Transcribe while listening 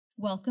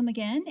Welcome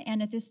again,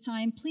 and at this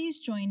time, please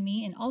join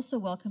me in also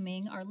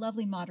welcoming our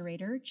lovely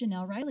moderator,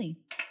 Jenelle Riley.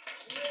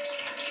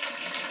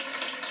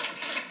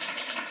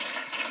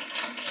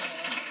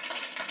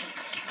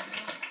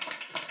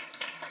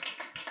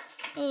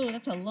 Oh,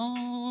 that's a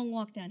long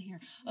walk down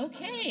here.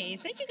 Okay,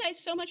 thank you guys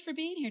so much for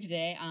being here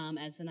today.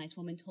 As the nice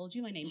woman told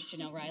you, my name is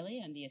Jenelle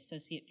Riley. I'm the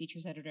Associate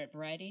Features Editor at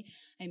Variety.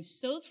 I'm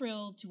so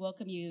thrilled to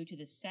welcome you to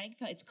the SAG,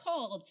 it's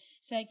called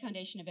SAG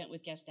Foundation event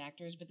with guest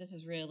actors, but this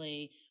is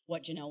really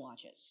what Jenelle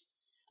watches.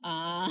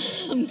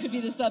 Could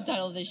be the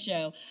subtitle of this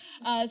show.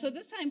 So at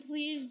this time,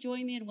 please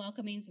join me in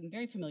welcoming some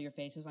very familiar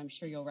faces I'm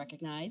sure you'll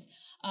recognize.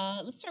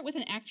 Let's start with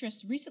an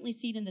actress recently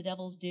seen in The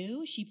Devil's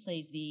Due. She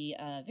plays the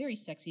very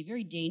sexy,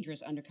 very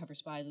dangerous undercover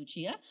spy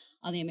Lucia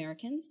on The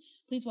Americans.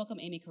 Please welcome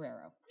Aimee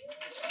Carrero.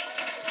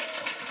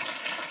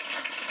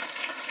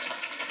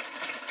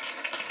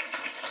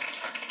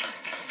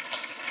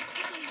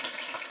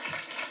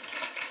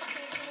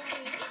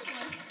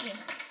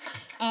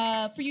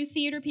 For you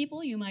theater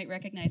people, you might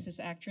recognize this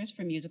actress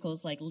from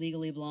musicals like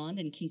Legally Blonde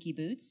and Kinky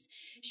Boots.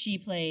 She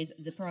plays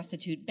the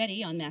prostitute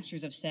Betty on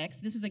Masters of Sex.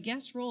 This is a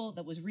guest role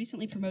that was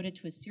recently promoted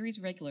to a series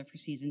regular for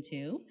season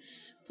 2.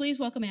 Please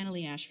welcome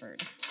Annaleigh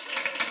Ashford.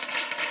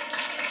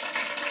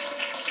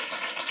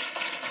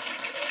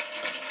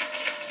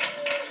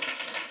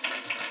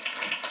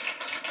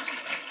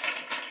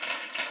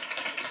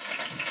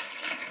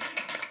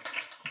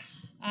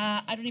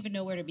 I don't even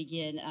know where to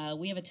begin.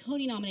 We have a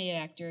Tony-nominated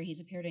actor. He's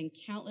appeared in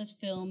countless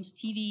films,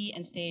 TV,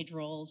 and stage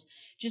roles.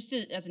 Just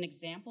as an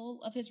example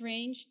of his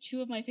range,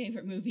 2 of my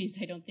favorite movies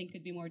I don't think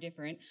could be more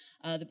different.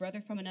 The Brother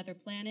from Another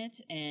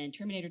Planet and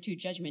Terminator 2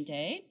 Judgment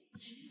Day.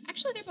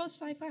 Actually, they're both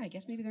sci-fi. I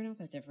guess maybe they're not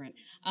that different.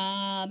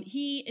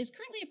 He is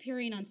currently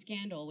appearing on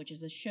Scandal, which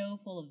is a show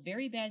full of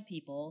very bad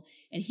people,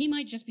 and he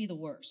might just be the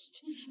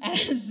worst,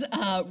 as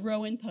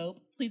Rowan Pope.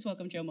 Please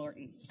welcome Joe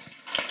Morton.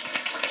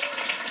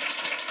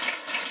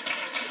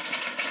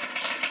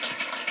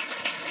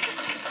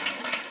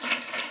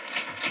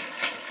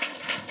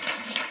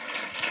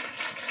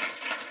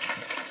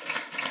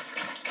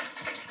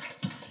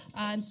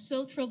 I'm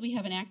so thrilled we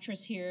have an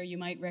actress here. You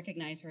might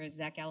recognize her as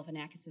Zach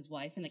Galifianakis'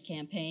 wife in The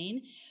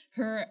Campaign.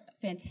 Her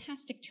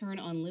fantastic turn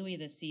on Louie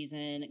this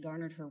season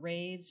garnered her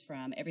raves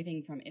from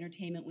everything from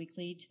Entertainment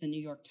Weekly to the New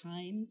York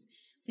Times.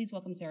 Please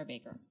welcome Sarah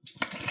Baker.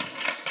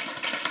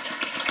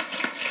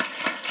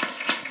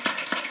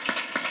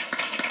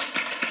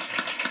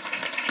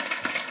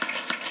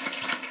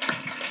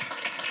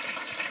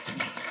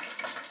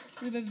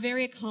 We have a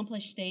very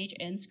accomplished stage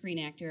and screen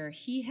actor.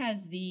 He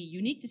has the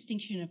unique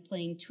distinction of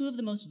playing 2 of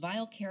the most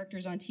vile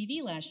characters on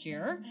TV last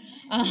year,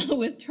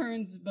 with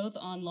turns both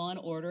on Law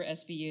 & Order,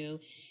 SVU,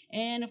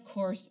 and of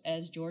course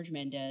as George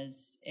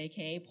Mendez,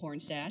 aka Porn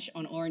Stash,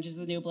 on Orange is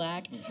the New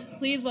Black.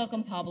 Please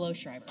welcome Pablo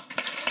Schreiber.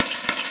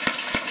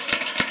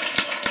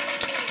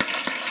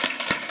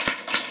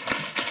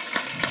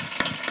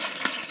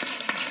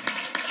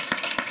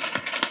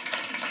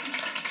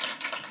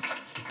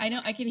 I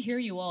know, I can hear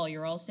you all.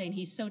 You're all saying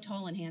he's so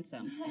tall and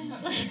handsome.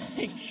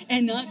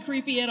 And not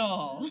creepy at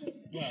all.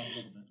 Well,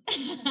 a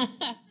little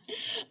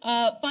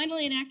bit.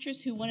 Finally, an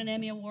actress who won an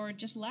Emmy Award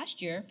just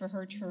last year for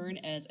her turn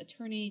as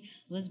attorney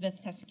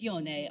Elizabeth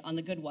Tascione on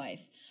The Good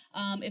Wife.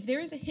 If there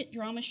is a hit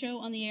drama show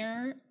on the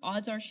air,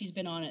 odds are she's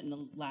been on it in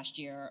the last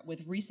year,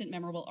 with recent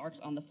memorable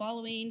arcs on The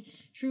Following,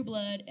 True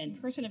Blood, and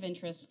Person of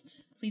Interest.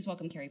 Please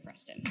welcome Carrie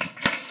Preston.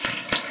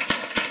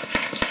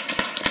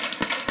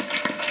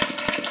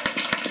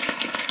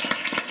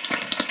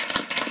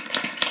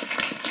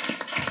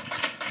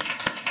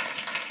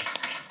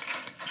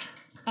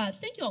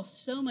 Thank you all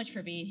so much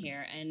for being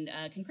here, and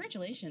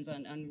congratulations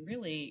on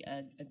really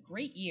a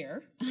great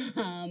year.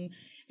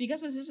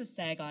 Because this is a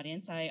SAG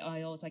audience, I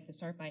always like to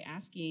start by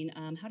asking,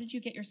 how did you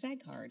get your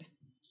SAG card?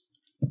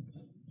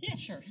 Yeah,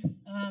 sure.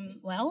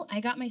 Well, I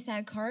got my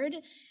SAG card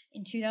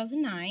in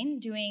 2009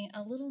 doing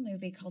a little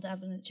movie called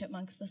Alvin and the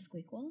Chipmunks, The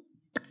Squeakquel.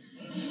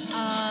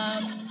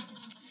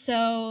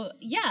 So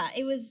yeah,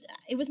 it was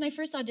my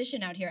first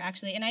audition out here,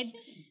 actually, and I'd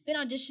been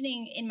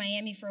auditioning in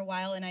Miami for a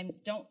while, and I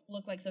don't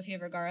look like Sofia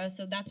Vergara,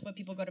 so that's what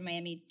people go to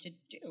Miami to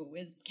do,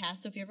 is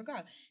cast Sofia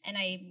Vergara, and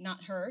I'm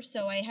not her,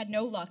 so I had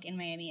no luck in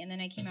Miami, and then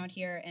I came out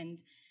here,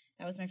 and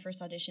that was my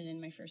first audition and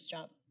my first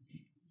job.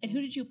 And who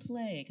did you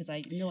play? Because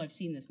I know I've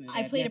seen this movie.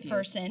 I played a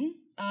person.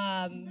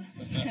 I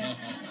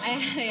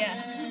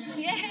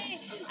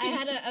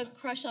had a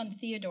crush on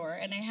Theodore,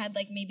 and I had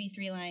like maybe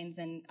 3 lines,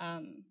 and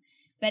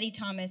Betty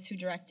Thomas, who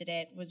directed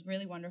it, was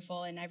really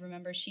wonderful, and I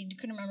remember she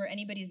couldn't remember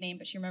anybody's name,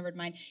 but she remembered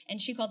mine, and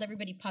she called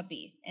everybody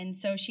puppy, and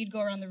so she'd go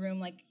around the room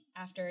like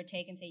after a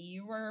take and say,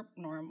 "You were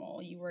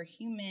normal, you were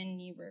human,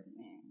 you were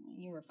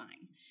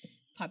fine,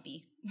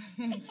 puppy."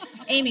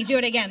 Aimee, do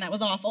it again. That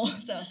was awful.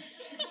 So,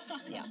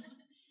 yeah,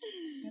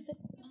 that's it.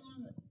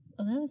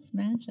 Well, that was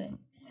magic.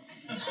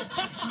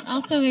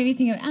 Also made me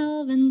think of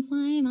Alvin,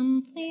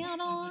 Simon,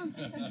 Theodore.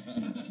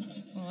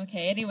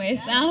 Okay, anyways,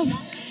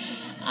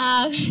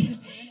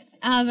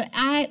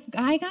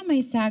 I got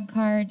my SAG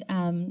card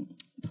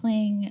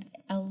playing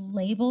a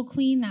label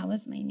queen. That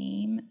was my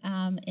name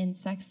in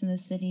Sex and the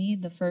City,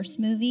 the first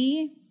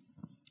movie.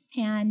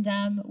 And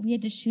we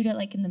had to shoot it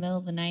like in the middle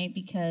of the night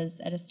because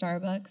at a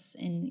Starbucks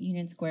in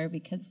Union Square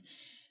because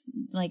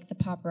like the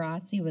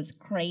paparazzi was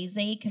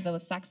crazy because it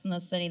was Sex and the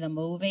City, the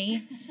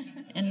movie.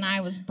 And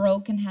I was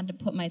broke and had to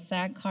put my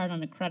SAG card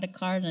on a credit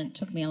card, and it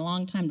took me a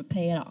long time to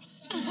pay it off.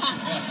 I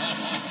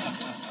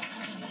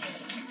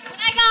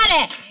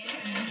got it.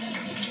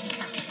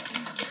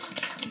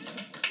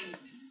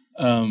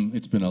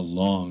 It's been a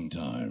long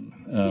time.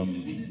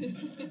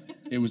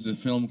 It was a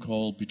film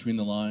called Between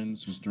the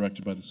Lines. It was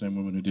directed by the same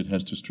woman who did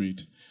Hester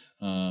Street.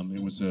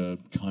 It was a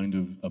kind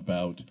of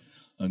about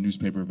a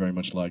newspaper very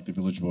much like The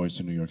Village Voice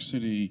in New York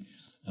City.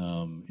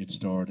 It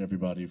starred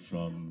everybody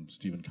from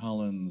Stephen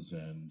Collins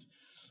and,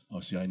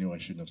 I knew I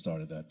shouldn't have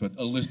started that, but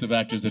a list of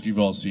actors that you've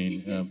all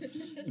seen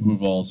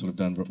who've all sort of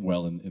done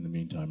well in the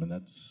meantime, and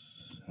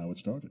that's how it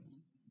started.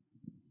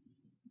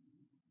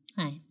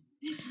 Hi.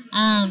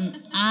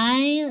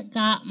 I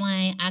got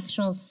my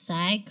actual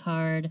SAG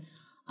card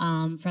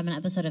from an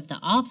episode of The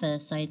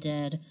Office I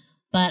did,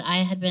 but I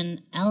had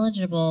been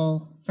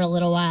eligible for a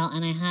little while,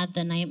 and I had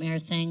the nightmare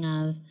thing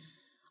of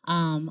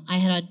I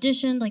had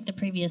auditioned like the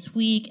previous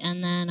week,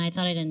 and then I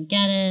thought I didn't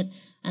get it,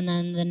 and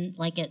then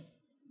like it,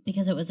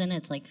 because it was in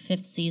its like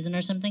 5th season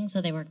or something,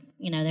 so they were,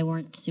 they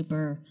weren't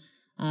super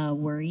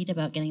worried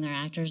about getting their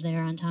actors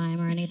there on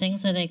time or anything,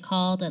 so they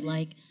called at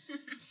like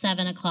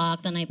 7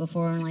 o'clock the night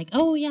before and like,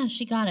 oh yeah,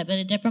 she got it, but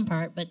a different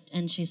part,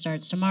 and she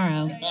starts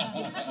tomorrow.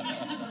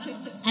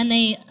 And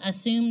they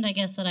assumed, I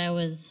guess, that I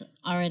was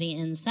already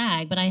in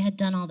SAG, but I had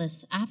done all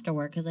this after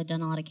work because I'd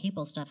done a lot of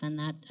cable stuff, and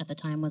that at the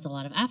time was a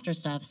lot of after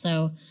stuff.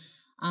 So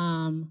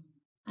I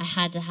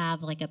had to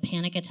have like a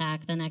panic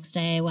attack the next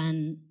day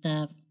when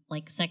the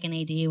like second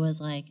AD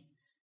was like,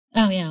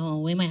 oh yeah,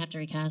 well, we might have to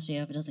recast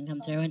you if it doesn't come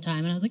through in time.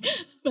 And I was like,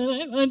 but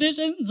I've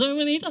auditioned so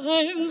many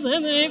times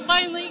and I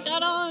finally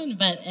got on.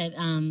 But it,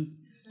 and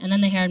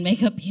then the hair and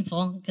makeup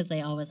people, because they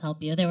always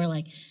help you, they were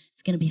like,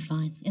 it's going to be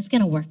fine. It's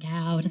going to work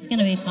out. It's going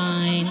to be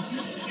fine.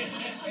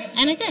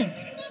 And it did.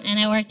 And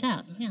it worked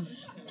out. Yeah.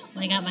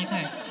 I got my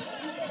card.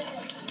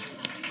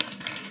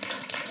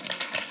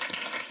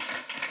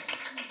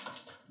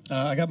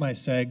 I got my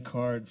SAG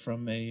card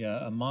from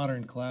a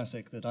modern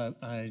classic that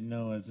I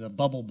know as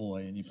Bubble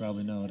Boy, and you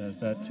probably know it as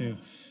that too,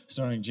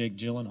 starring Jake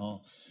Gyllenhaal.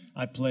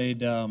 I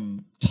played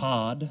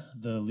Todd,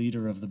 the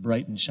leader of the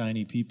Bright and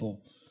Shiny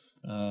People,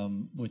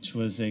 which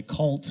was a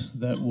cult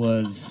that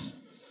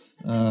was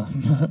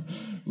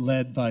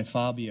led by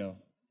Fabio.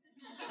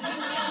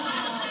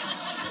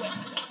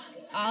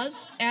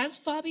 As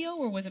Fabio,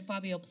 or was it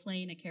Fabio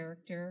playing a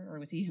character, or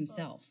was he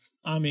himself?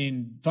 I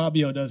mean,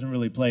 Fabio doesn't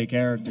really play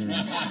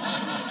characters.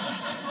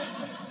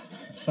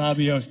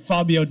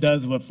 Fabio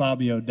does what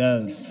Fabio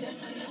does.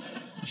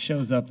 He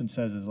shows up and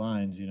says his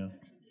lines, So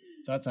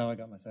that's how I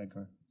got my SAG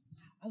card.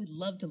 I would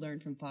love to learn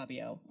from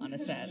Fabio on a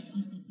set.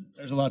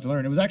 There's a lot to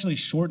learn. It was actually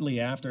shortly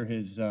after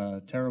his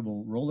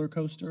terrible roller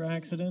coaster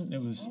accident.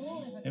 It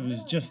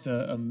was just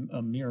a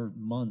mere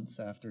months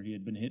after he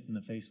had been hit in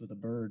the face with a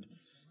bird.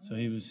 So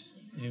he was.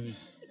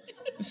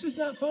 This is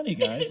not funny,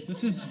 guys.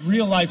 This is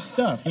real life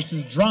stuff. This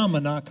is drama,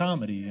 not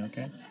comedy.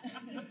 Okay.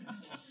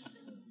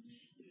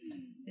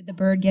 Did the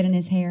bird get in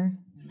his hair?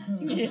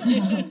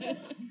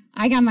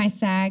 I got my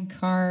SAG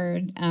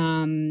card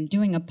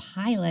doing a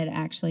pilot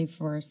actually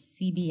for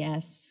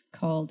CBS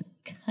called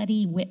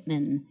Cuddy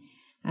Whitman.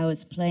 I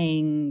was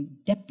playing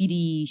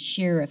Deputy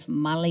Sheriff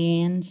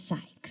Molly Ann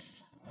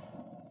Sykes.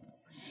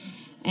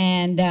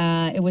 And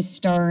it was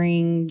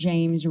starring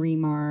James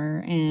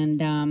Remar,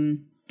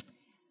 and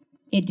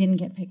it didn't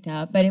get picked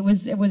up, but it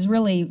was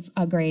really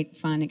a great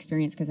fun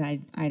experience because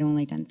I'd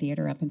only done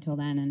theater up until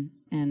then,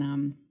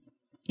 and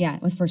yeah,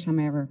 it was the first time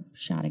I ever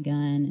shot a gun,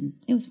 and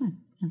it was fun.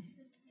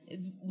 Yeah.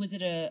 Was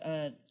it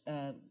a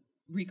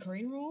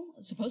recurring role?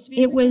 Supposed to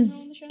be? It was.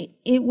 Role on the show?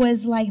 It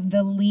was like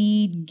the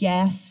lead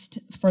guest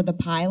for the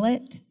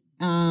pilot.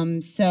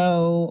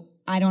 So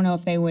I don't know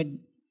if they would,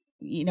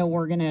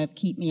 were gonna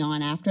keep me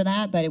on after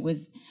that, but it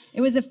was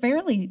a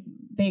fairly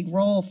big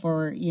role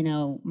for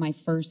my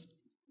first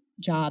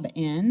job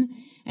in,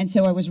 and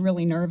so I was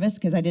really nervous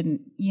because I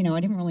didn't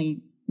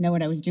really know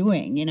what I was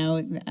doing,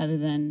 other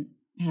than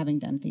having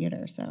done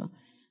theater. So,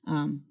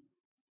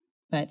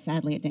 but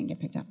sadly, it didn't get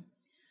picked up.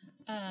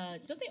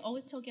 Don't they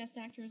always tell guest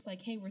actors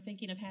like, "Hey, we're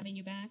thinking of having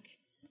you back"?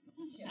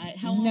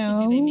 How often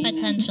No. do they meet?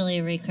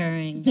 Potentially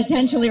recurring.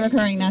 Potentially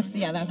recurring. That's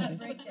what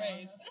it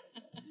is.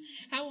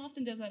 How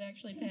often does that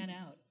actually pan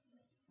out?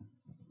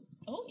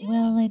 Oh, yeah.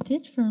 Well, it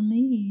did for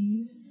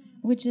me,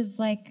 which is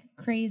like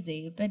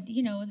crazy. But,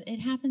 it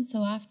happens so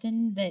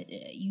often that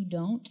you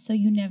don't, so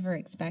you never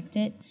expect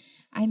it.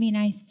 I mean,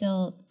 I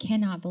still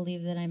cannot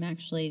believe that I'm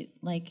actually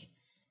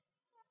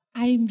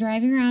I'm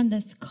driving around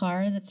this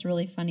car that's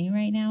really funny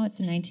right now.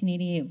 It's a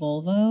 1988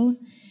 Volvo,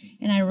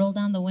 and I roll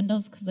down the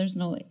windows because there's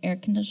no air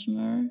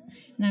conditioner,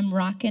 and I'm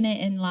rocking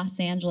it in Los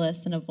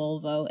Angeles in a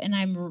Volvo, and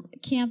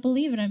can't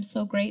believe it. I'm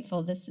so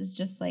grateful. This is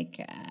just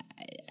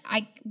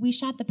we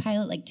shot the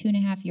pilot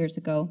 2.5 years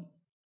ago,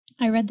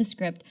 I read the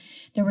script.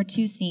 There were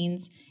 2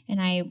 scenes,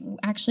 and I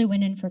actually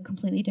went in for a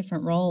completely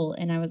different role.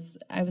 And I was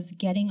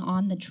getting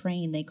on the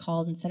train. They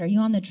called and said, "Are you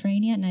on the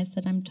train yet?" And I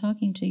said, "I'm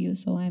talking to you,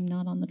 so I'm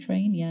not on the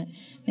train yet."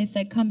 They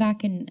said, "Come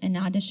back and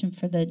audition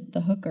for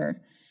the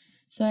hooker."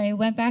 So I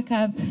went back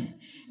up,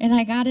 and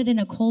I got it in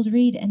a cold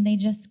read, and they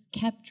just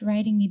kept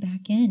writing me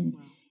back in.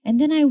 And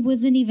then I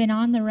wasn't even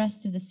on the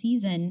rest of the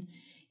season,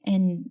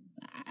 and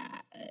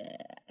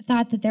I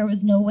thought that there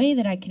was no way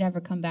that I could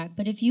ever come back.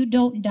 But if you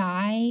don't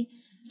die,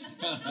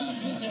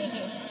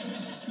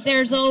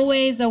 there's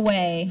always a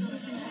way.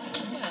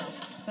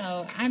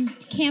 So I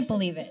can't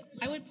believe it.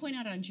 I would point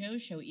out on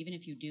Joe's show, even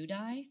if you do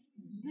die,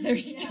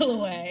 there's still a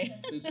way.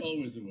 There's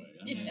always a way.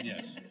 I mean,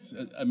 yes.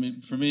 I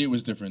mean, for me, it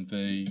was different.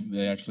 They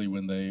actually,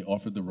 when they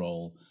offered the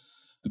role,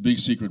 the big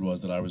secret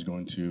was that I was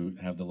going to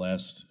have the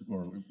last,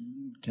 or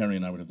Carrie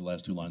and I would have the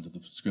last 2 lines of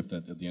the script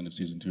at the end of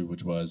season 2,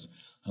 which was,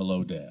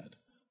 "Hello, Dad."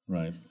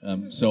 Right.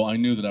 So I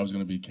knew that I was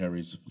going to be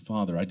Carrie's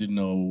father. I didn't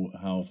know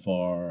how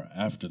far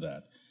after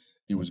that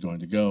it was going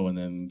to go. And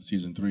then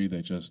season 3,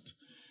 they just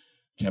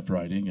kept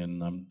writing,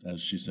 and I'm,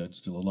 as she said,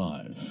 still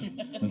alive.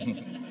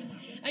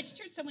 I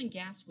just heard someone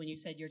gasp when you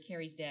said you're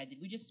Carrie's dad.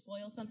 Did we just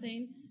spoil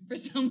something for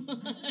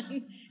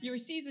someone? You're a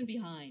season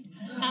behind.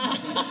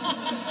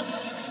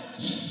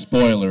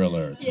 Spoiler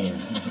alert. Yeah.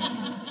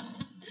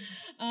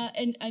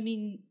 And I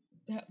mean,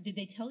 did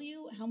they tell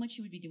you how much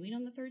you would be doing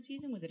on the 3rd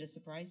season? Was it a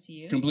surprise to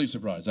you? Complete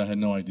surprise. I had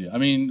no idea. I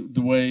mean,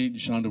 the way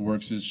Shonda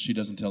works is she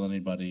doesn't tell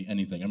anybody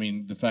anything. I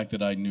mean, the fact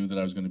that I knew that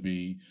I was going to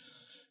be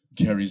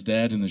Carrie's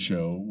dad in the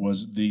show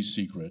was the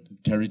secret.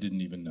 Carrie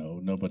didn't even know.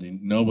 No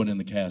one in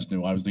the cast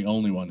knew. I was the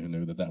only one who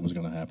knew that was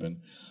going to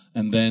happen.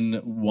 And then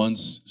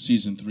once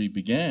season 3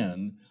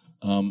 began,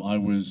 I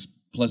was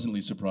pleasantly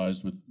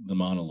surprised with the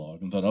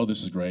monologue and thought, "Oh,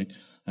 this is great."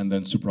 And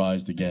then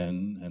surprised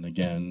again and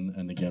again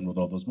and again with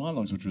all those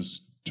monologues, which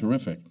was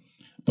terrific.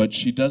 But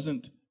she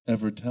doesn't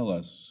ever tell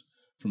us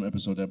from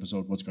episode to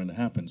episode what's going to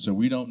happen. So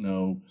we don't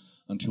know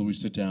until we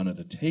sit down at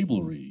a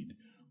table read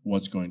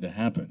what's going to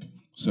happen.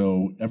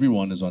 So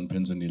everyone is on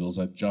pins and needles.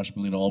 Josh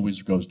Molina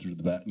always goes through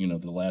the back,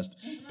 the last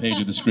page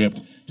of the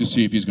script to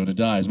see if he's going to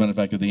die. As a matter of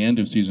fact, at the end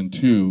of season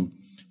 2,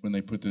 when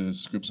they put the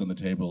scripts on the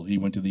table, he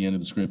went to the end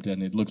of the script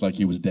and it looked like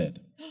he was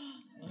dead.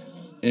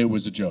 It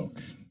was a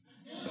joke.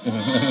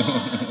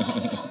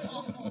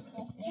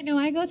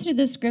 I go through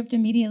the script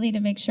immediately to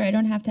make sure I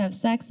don't have to have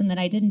sex and that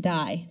I didn't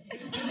die.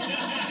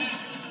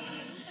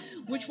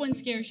 Which one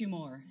scares you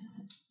more?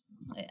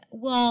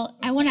 Well,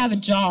 I want to have a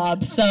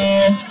job, so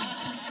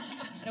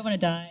I don't want to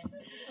die.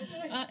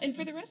 And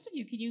for the rest of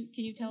you, can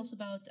you tell us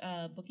about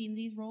booking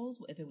these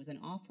roles? If it was an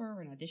offer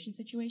or an audition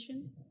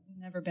situation?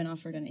 Never been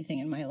offered anything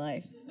in my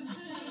life.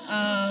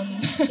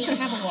 Here,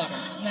 have a water.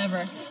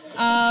 Never.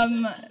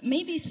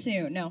 Maybe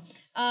soon. No.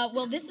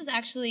 Well, this was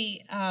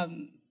actually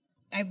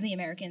The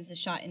Americans is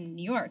shot in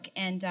New York,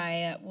 and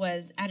I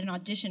was at an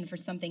audition for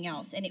something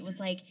else, and it was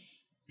like,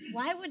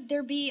 why would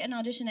there be an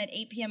audition at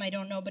 8 p.m.? I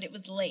don't know, but it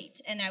was late,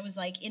 and I was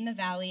like in the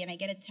valley, and I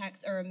get a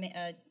text or an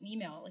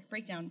email, like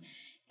breakdown,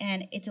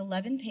 and it's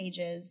 11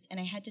 pages, and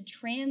I had to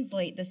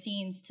translate the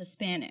scenes to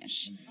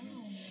Spanish.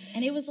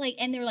 And it was like,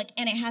 and they were like,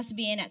 and it has to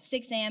be in at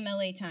 6 a.m.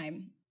 LA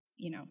time,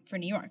 for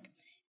New York.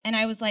 And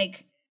I was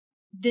like,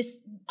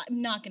 this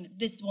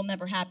will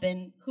never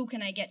happen. Who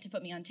can I get to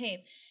put me on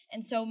tape?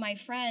 And so my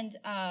friend,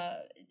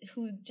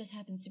 who just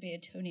happens to be a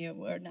Tony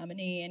Award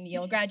nominee and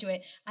Yale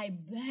graduate, I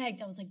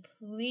begged, I was like,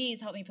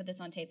 please help me put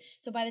this on tape.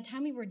 So by the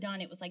time we were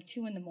done, it was like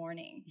 2 a.m.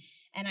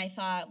 And I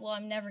thought, well,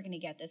 I'm never going to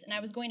get this. And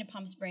I was going to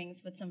Palm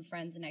Springs with some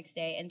friends the next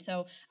day. And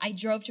so I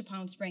drove to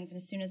Palm Springs, and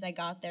as soon as I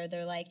got there,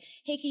 they're like,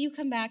 hey, can you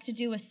come back to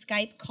do a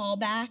Skype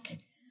callback?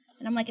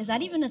 And I'm like, is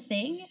that even a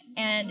thing?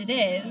 And it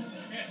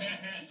is.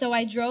 So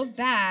I drove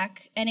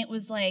back, and it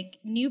was like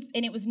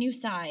new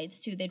sides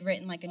too. They'd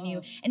written like a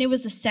new, and it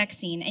was a sex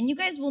scene. And you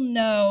guys will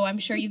know, I'm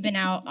sure you've been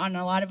out on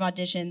a lot of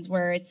auditions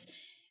where it's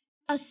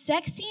a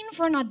sex scene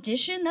for an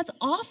audition. That's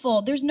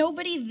awful. There's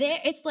nobody there.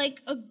 It's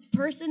like a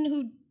person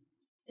who,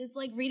 it's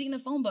like reading the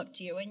phone book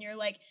to you, and you're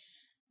like,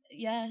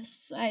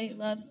 yes, I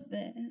love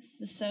this.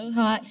 This is so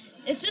hot.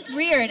 It's just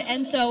weird.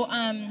 And so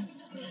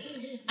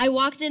I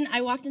walked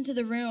into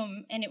the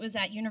room, and it was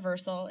at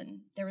Universal,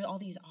 and there were all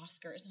these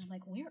Oscars, and I'm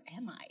like, where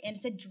am I? And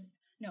it said,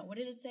 no, what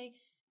did it say?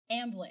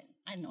 Amblin.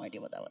 I had no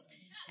idea what that was.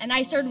 And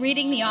I started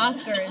reading the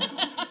Oscars,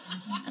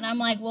 and I'm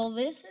like, well,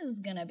 this is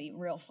gonna be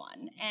real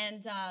fun.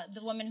 And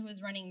the woman who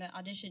was running the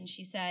audition,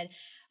 she said,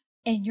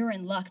 and you're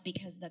in luck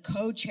because the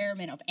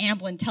co-chairman of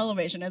Amblin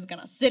Television is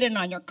gonna sit in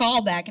on your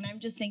callback. And I'm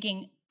just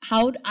thinking,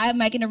 how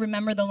am I gonna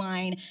remember the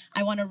line,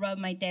 I wanna rub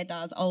my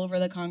tetas all over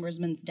the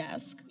congressman's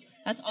desk?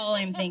 That's all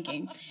I'm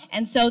thinking.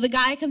 And so the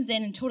guy comes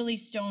in and totally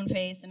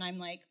stone-faced, and I'm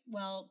like,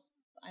 well,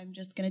 I'm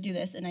just gonna do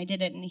this. And I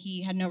did it, and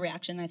he had no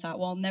reaction. I thought,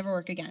 well, I'll never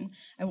work again.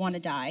 I wanna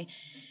die.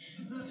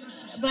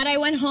 But I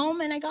went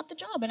home, and I got the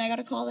job, and I got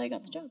a call that I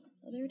got the job.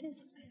 So there it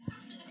is.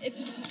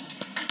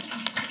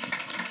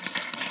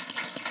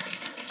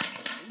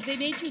 they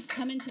made you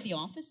come into the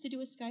office to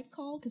do a Skype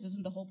call? Because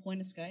isn't the whole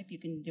point of Skype? You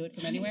can do it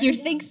from anywhere. You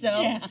think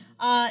so?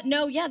 Yeah.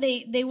 No, yeah,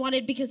 they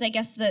wanted, because I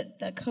guess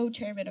the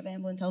co-chairman of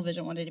Amblin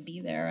Television wanted to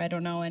be there. I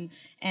don't know, and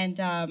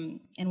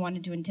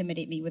wanted to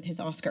intimidate me with his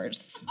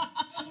Oscars.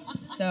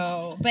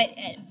 So, but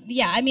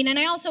yeah, I mean, and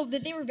I also,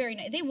 but they were very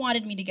nice. They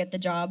wanted me to get the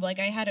job. Like,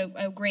 I had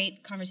a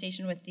great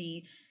conversation with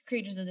the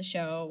creators of the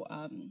show,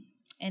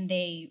 and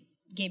they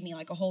gave me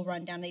like a whole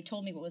rundown. They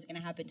told me what was going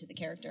to happen to the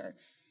character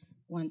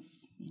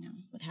once,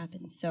 what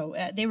happened. So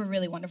they were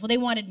really wonderful. They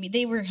wanted me.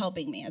 They were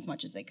helping me as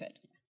much as they could.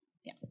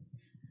 Yeah.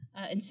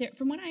 And Sarah,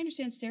 from what I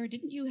understand, Sarah,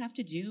 didn't you have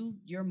to do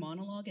your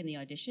monologue in the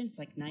audition? It's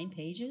like 9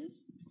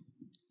 pages.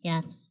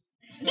 Yes.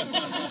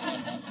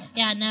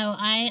 Yeah, no,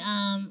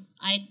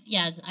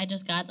 I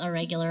just got a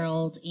regular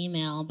old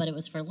email, but it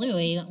was for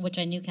Louie, which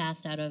I knew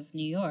cast out of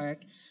New York.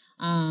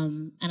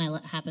 And I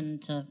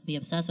happened to be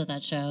obsessed with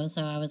that show,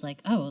 so I was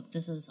like, oh,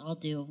 I'll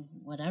do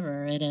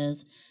whatever it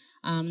is.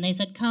 They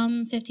said,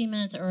 come 15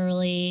 minutes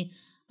early.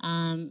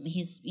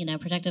 He's,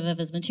 protective of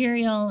his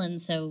material,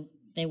 and so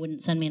they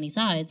wouldn't send me any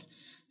sides.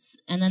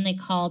 And then they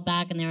called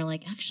back, and they were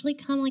like, actually,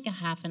 come like a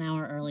half an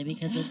hour early,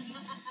 because it's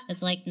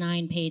like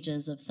 9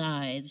 pages of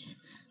sides.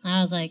 And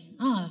I was like,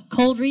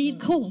 cold read?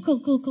 Cool.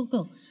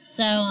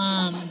 So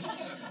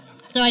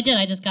I did.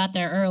 I just got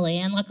there early,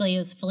 and luckily it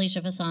was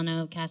Felicia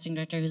Fasano, casting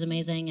director, who's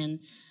amazing, and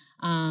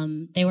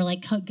they were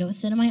like, go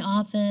sit in my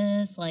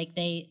office. Like,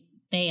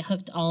 they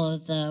hooked all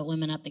of the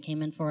women up that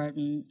came in for it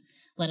and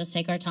let us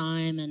take our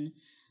time, and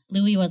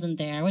Louie wasn't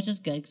there, which is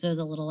good because it was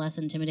a little less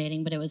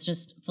intimidating, but it was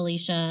just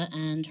Felicia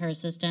and her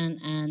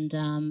assistant and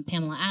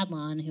Pamela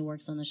Adlon, who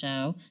works on the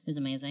show, who's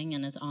amazing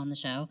and is on the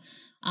show.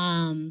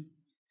 And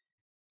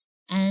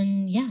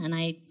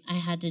I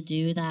had to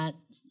do that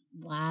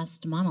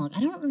last monologue.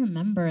 I don't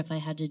remember if I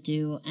had to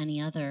do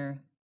any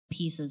other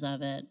pieces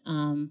of it,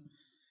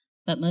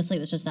 but mostly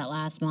it was just that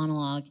last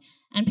monologue.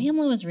 And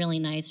Pamela was really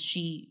nice.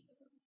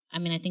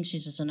 I think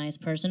she's just a nice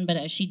person,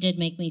 but she did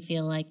make me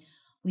feel like,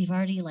 we've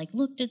already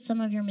looked at some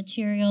of your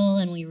material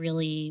and we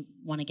really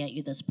want to get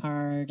you this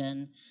part.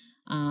 And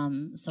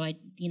so it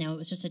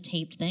was just a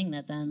taped thing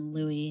that then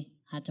Louie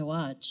had to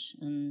watch.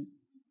 And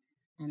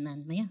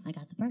then, I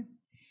got the part.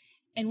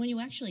 And when you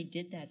actually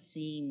did that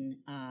scene,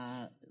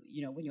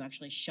 when you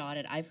actually shot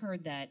it, I've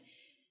heard that,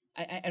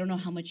 I don't know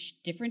how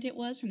much different it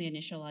was from the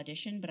initial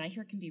audition, but I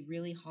hear it can be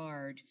really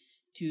hard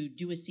to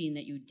do a scene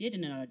that you did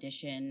in an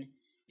audition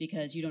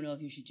because you don't know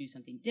if you should do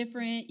something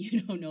different.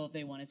 You don't know if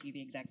they want to see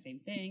the exact same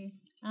thing.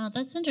 Oh,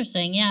 that's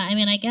interesting. Yeah,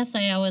 I guess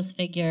I always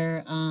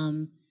figure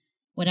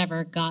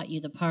whatever got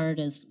you the part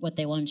is what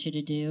they want you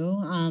to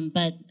do.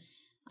 But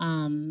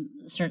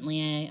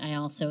certainly I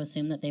also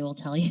assume that they will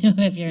tell you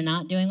if you're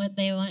not doing what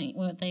they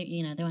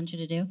want you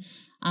to do.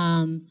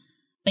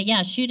 But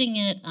yeah, shooting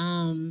it,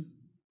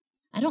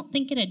 I don't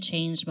think it had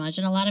changed much.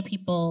 And a lot of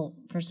people,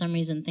 for some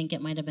reason, think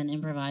it might have been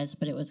improvised,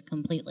 but it was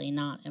completely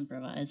not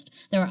improvised.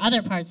 There were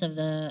other parts of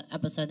the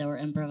episode that were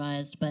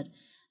improvised, but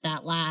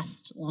that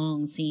last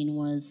long scene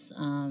was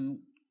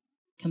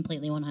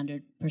completely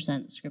 100%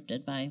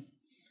 scripted by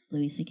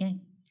Louis C.K.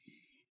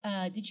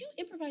 Did you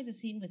improvise a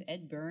scene with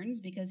Ed Burns?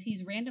 Because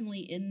he's randomly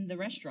in the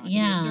restaurant.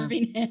 Yeah. And you're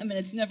serving him, and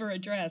it's never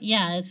addressed.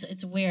 Yeah,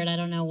 it's weird. I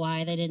don't know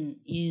why they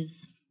didn't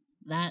use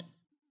that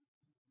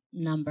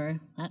number,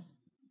 that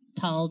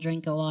tall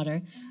drink of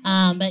water.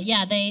 But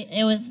yeah,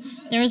 there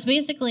was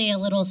basically a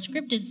little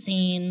scripted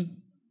scene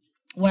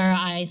where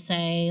I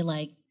say,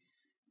 like,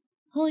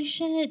 holy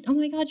shit, oh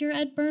my God, you're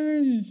Ed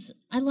Burns.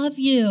 I love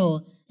you.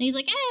 And he's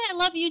like, hey, I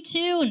love you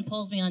too, and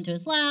pulls me onto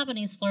his lap, and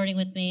he's flirting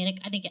with me. And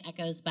I think it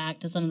echoes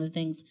back to some of the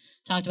things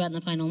talked about in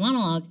the final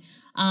monologue.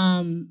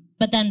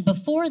 But then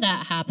before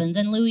that happens,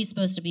 and Louie's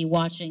supposed to be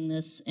watching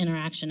this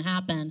interaction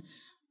happen.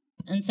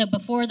 And so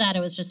before that, it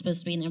was just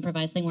supposed to be an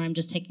improvised thing where I'm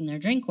just taking their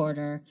drink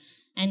order.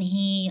 And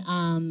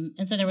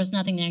and so there was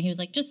nothing there. He was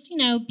like, just,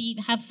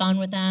 have fun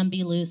with them,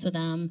 be loose with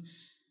them.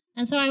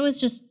 And so I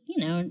was just,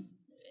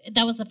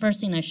 that was the first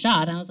scene I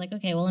shot. I was like,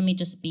 okay, well, let me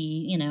just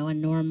be, a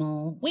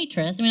normal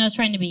waitress. I was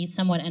trying to be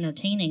somewhat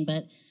entertaining,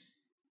 but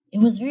it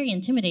was very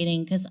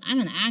intimidating because I'm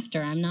an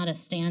actor. I'm not a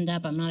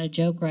stand-up. I'm not a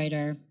joke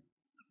writer.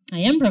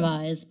 I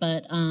improvise,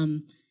 but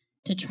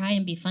to try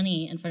and be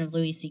funny in front of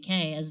Louis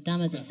C.K., as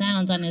dumb as it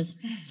sounds on his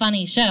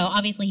funny show.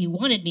 Obviously, he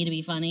wanted me to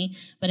be funny,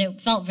 but it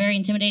felt very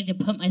intimidating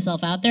to put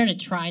myself out there to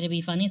try to be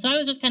funny. So I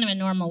was just kind of a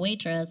normal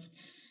waitress,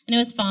 and it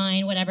was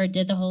fine, whatever,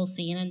 did the whole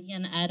scene,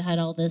 and Ed had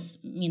all this,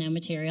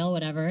 material,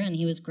 whatever, and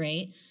he was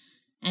great.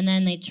 And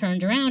then they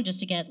turned around just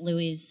to get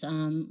Louis's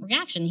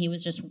reaction. He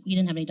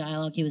didn't have any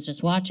dialogue, he was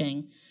just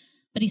watching.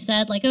 But he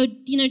said, like, oh,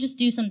 just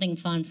do something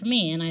fun for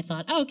me. And I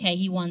thought, oh, okay,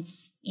 he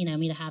wants,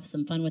 me to have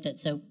some fun with it,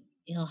 so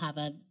he'll have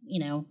he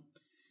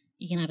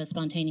can have a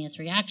spontaneous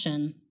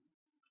reaction.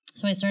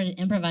 So I started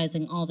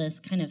improvising all this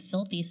kind of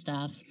filthy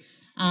stuff.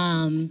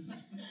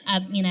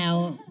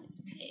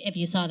 If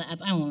you saw that,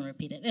 I won't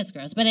repeat it. It's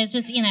gross, but it's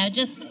just,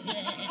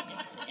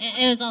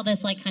 it was all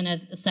this kind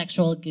of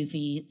sexual,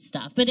 goofy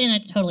stuff, but in a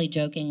totally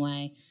joking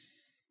way.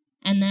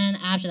 And then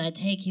after that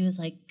take, he was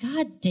like,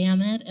 God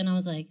damn it. And I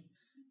was like,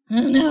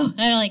 No,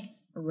 I like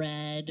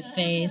red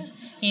face.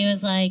 He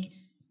was like,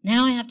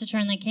 now I have to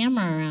turn the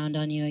camera around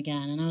on you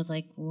again. And I was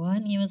like, what?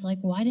 And he was like,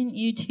 why didn't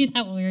you do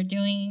that when we were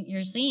doing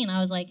your scene? I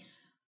was like,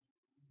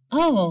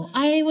 oh,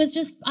 I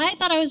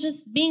thought I was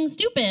just being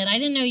stupid. I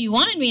didn't know you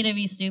wanted me to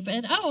be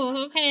stupid.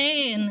 Oh,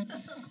 okay. And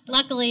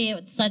luckily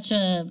it's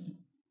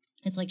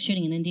like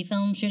shooting an indie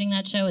film, shooting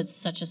that show. It's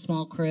such a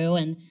small crew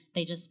and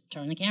they just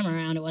turned the camera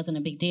around. It wasn't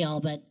a big deal.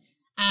 But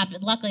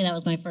luckily that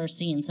was my first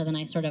scene. So then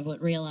I sort of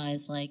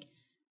realized like,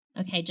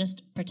 okay,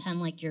 just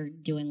pretend like you're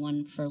doing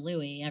one for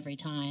Louie every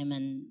time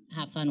and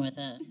have fun with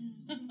it.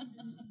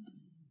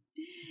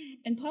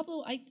 And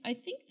Pablo, I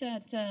think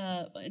that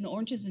in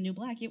Orange is the New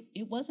Black,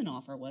 it was an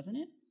offer, wasn't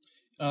it?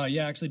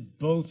 Yeah, actually,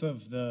 both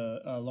of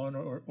the Law and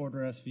Order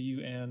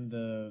SVU and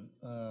the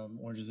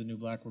Orange is the New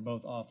Black were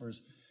both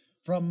offers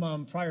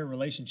from prior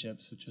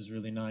relationships, which was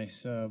really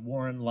nice.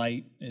 Warren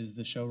Light is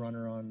the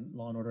showrunner on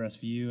Law and Order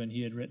SVU, and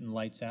he had written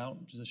Lights Out,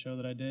 which is a show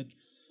that I did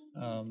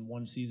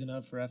one season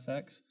of for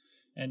FX.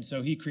 And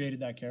so he created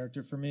that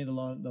character for me, the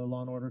Law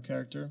and Order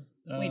character.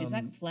 Wait, is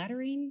that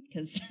flattering?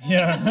 Because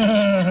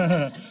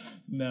yeah,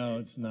 no,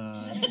 it's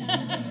not.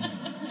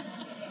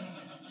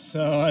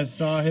 So I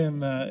saw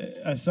him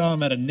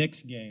at a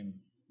Knicks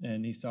game,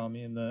 and he saw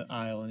me in the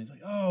aisle, and he's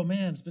like, "Oh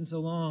man, it's been so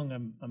long.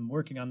 I'm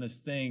working on this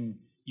thing.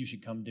 You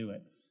should come do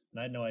it." And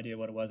I had no idea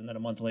what it was. And then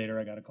a month later,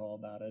 I got a call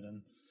about it,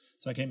 and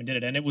so I came and did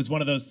it. And it was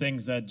one of those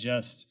things that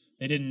just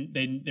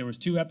there was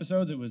 2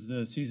 episodes. It was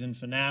the season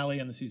finale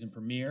and the season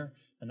premiere,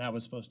 and that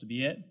was supposed to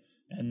be it.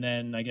 And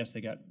then I guess they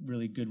got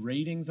really good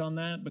ratings on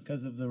that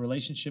because of the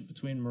relationship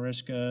between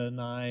Mariska and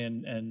I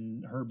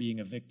and her being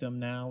a victim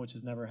now, which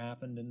has never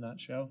happened in that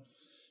show.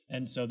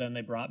 And so then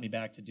they brought me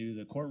back to do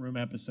the courtroom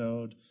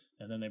episode,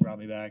 and then they brought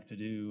me back to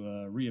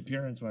do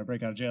reappearance when I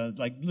break out of jail.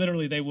 Like,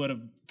 literally, they would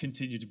have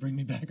continued to bring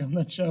me back on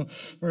that show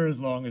for as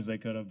long as they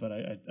could have, but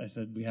I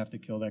said, we have to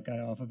kill that guy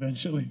off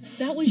eventually.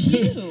 That was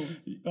you.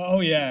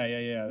 Oh, yeah.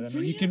 I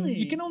mean, Really?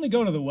 you can only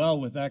go to the well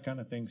with that kind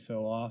of thing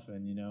so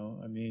often, you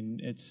know? I mean,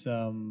 it's...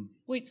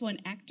 Wait, so an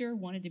actor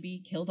wanted to be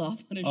killed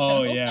off on a show?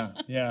 Oh,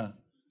 yeah.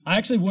 I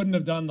actually wouldn't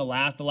have done the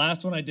last. The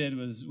last one I did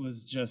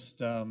was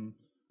just...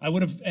 I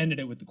would have ended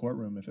it with the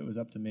courtroom if it was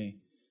up to me,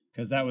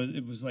 because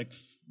it was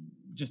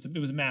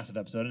a massive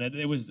episode,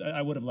 and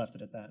I would have left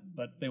it at that,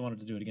 but they wanted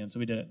to do it again, so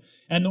we did it.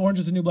 And the Orange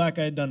is the New Black,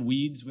 I had done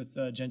Weeds with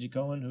Genji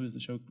Cohen, who is the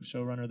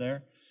showrunner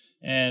there,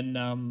 and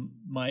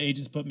my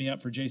agents put me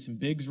up for Jason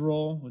Biggs'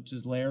 role, which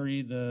is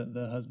Larry,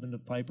 the husband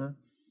of Piper,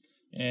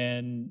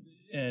 and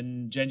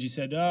Genji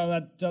said, "Oh,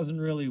 that doesn't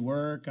really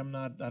work.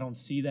 I don't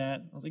see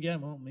that." I was like, "Yeah,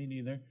 well, me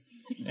neither."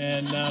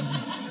 And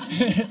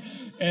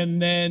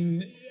and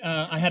then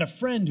I had a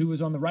friend who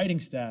was on the writing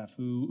staff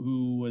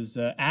who was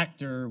an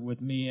actor with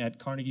me at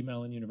Carnegie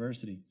Mellon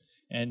University.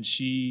 And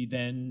she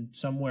then,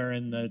 somewhere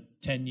in the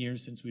 10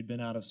 years since we'd been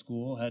out of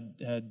school, had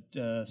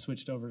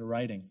switched over to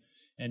writing.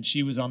 And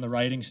she was on the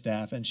writing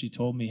staff, and she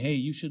told me, "Hey,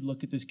 you should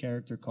look at this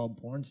character called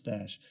Porn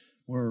Stash.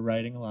 We're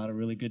writing a lot of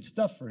really good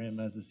stuff for him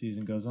as the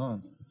season goes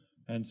on."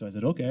 And so I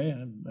said, okay.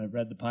 I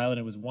read the pilot.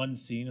 It was one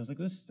scene. I was like,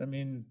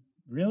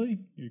 really?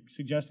 You're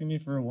suggesting me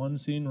for a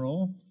one-scene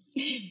role?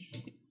 I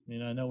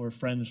mean, I know we're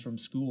friends from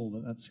school,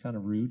 but that's kind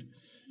of rude.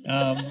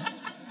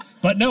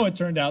 But no, it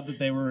turned out that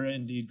they were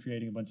indeed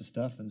creating a bunch of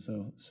stuff, and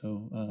so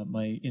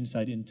my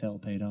inside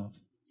intel paid off.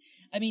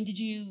 I mean,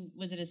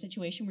 was it a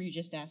situation where you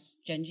just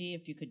asked Genji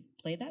if you could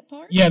play that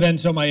part? Yeah, then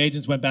so my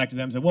agents went back to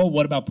them and said, "Well,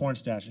 what about Porn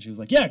Stash?" And she was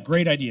like, "Yeah,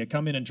 great idea.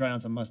 Come in and try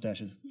on some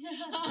mustaches."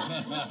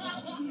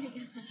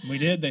 We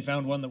did. They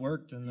found one that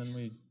worked, and then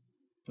we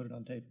put it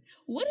on tape.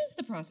 What is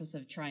the process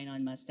of trying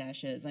on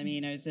mustaches? I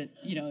mean, is it,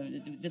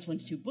 this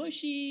one's too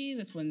bushy,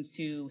 this one's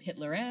too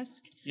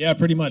Hitler-esque? Yeah,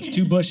 pretty much.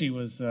 Too bushy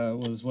was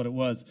what it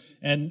was.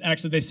 And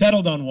actually, they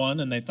settled on one,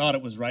 and they thought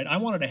it was right. I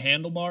wanted a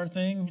handlebar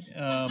thing,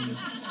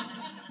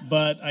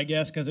 but I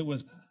guess because it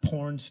was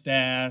Porn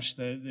Stash,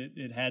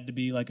 it had to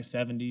be like a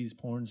 70s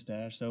porn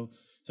stash. So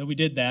we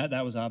did that.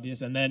 That was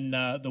obvious. And then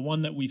the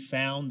one that we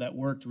found that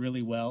worked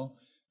really well,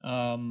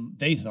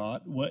 they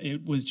thought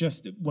it was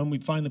just, when we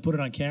finally put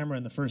it on camera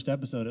in the first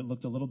episode, it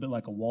looked a little bit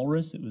like a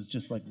walrus. It was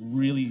just like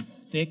really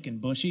thick and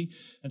bushy,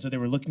 and so they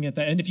were looking at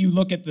that. And if you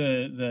look at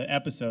the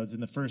episodes, in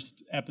the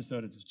first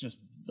episode, it's just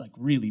like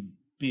really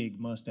big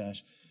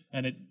mustache,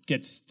 and it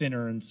gets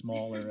thinner and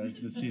smaller as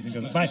the season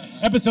goes on. By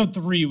episode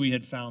 3, we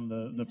had found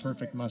the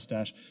perfect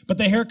mustache, but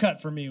the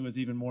haircut for me was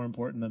even more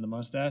important than the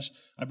mustache.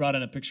 I brought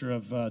in a picture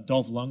of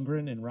Dolph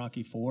Lundgren in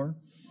Rocky IV.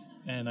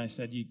 And I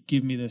said, "You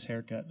give me this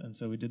haircut." And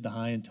so we did the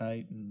high and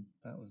tight, and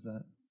that was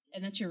that.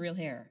 And that's your real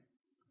hair?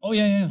 Oh,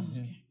 yeah.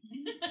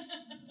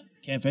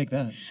 Can't fake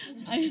that.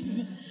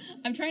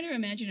 I'm trying to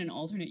imagine an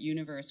alternate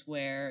universe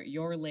where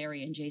you're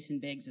Larry and Jason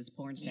Biggs is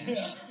Porn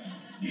Stash.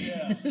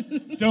 Yeah.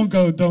 Don't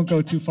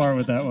go too far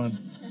with that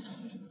one.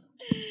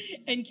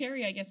 And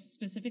Carrie, I guess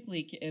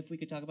specifically, if we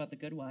could talk about The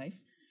Good Wife.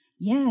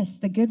 Yes,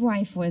 The Good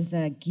Wife was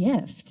a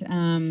gift.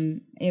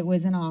 It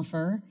was an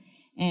offer.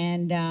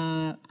 And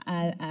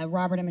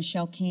Robert and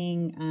Michelle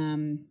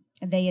King,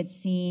 they had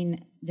seen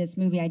this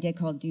movie I did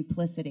called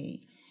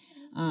Duplicity.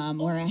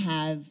 where I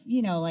have,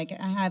 like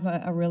I have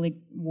a really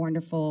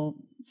wonderful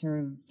sort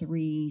of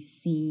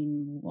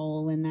 3-scene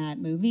role in that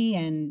movie,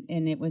 and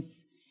it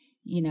was,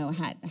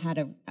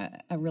 had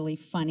a really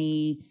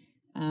funny,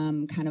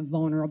 kind of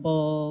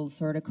vulnerable,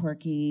 sort of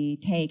quirky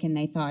take, and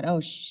they thought,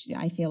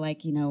 I feel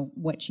like,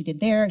 what she did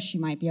there, she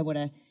might be able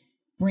to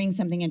bring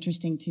something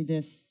interesting to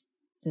this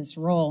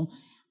role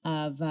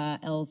of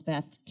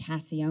Elsbeth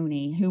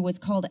Tassioni, who was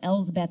called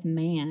Elsbeth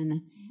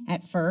Mann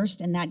at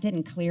first, and that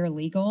didn't clear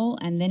legal,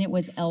 and then it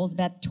was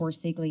Elsbeth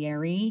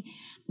Torsiglieri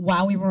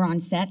while we were on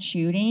set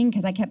shooting,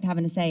 because I kept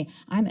having to say,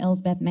 I'm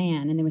Elsbeth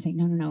Mann, and they were saying,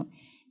 no,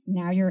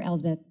 now you're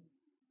Elsbeth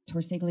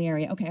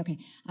Torsiglieri. Okay,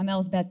 I'm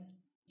Elsbeth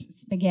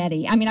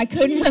Spaghetti. I mean, I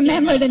couldn't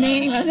remember the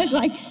name of this,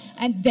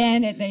 and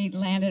then they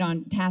landed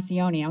on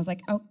Tassioni. I was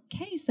like,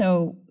 okay,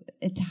 so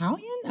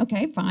Italian?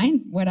 Okay,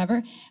 fine,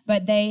 whatever.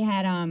 But they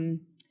had,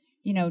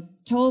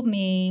 told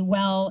me,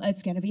 well,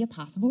 it's going to be a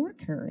possible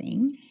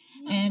recurring.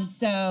 And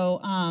so,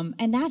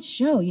 and that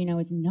show,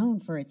 is known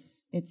for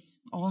its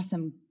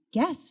awesome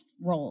guest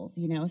roles,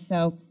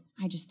 So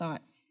I just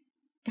thought,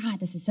 God,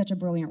 this is such a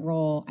brilliant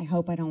role. I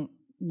hope I don't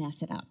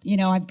mess it up.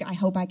 I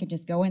hope I could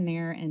just go in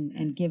there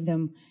and give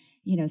them,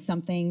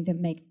 something to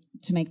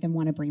make them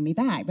want to bring me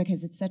back,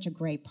 because it's such a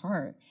great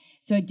part.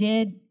 So I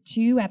did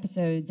 2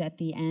 episodes at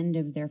the end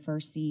of their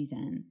first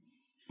season,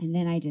 and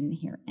then I didn't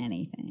hear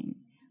anything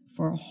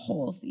for a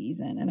whole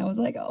season, and I was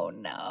like, oh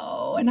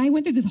no. And I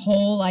went through this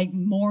whole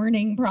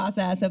mourning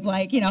process of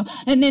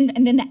and then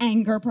the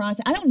anger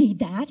process. I don't need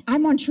that.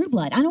 I'm on True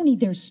Blood. I don't need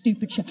their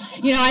stupid show.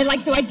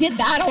 So I did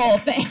that whole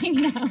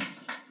thing.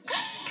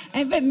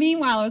 But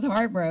meanwhile, I was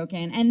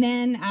heartbroken. And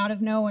then out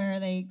of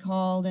nowhere, they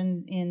called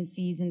in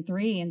season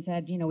 3 and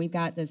said, we've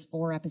got this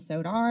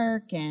 4-episode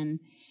arc, and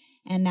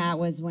that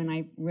was when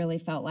I really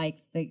felt like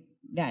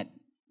that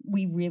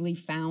we really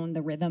found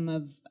the rhythm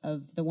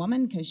of the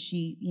woman, because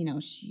she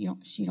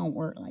don't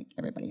work like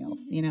everybody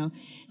else,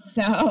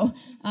 So,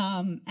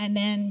 and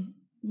then,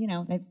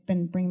 they've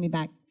been bringing me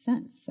back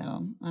since.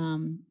 So,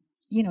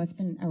 it's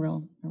been a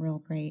real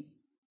great,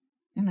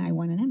 and I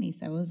won an Emmy.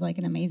 So it was like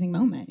an amazing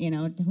moment,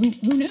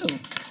 who knew?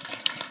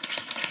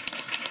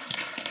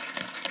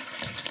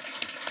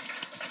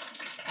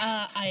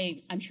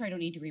 I'm sure I don't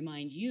need to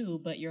remind you,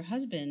 but your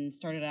husband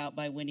started out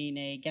by winning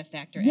a guest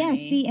actor Emmy.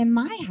 Emmy. See, in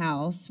my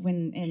house,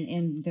 when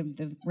in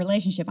the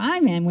relationship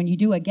I'm in, when you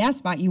do a guest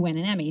spot, you win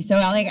an Emmy. So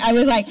I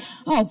was like,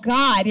 oh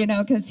God,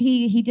 because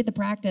he did The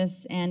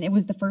Practice, and it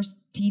was the first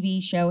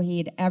TV show he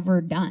had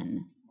ever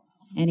done,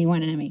 and he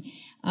won an Emmy.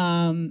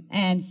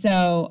 And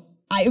so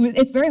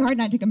it's very hard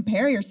not to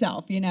compare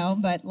yourself,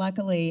 But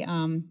luckily,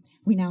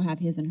 we now have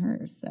his and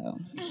hers. So.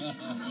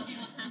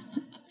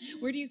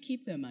 Where do you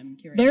keep them? I'm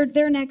curious.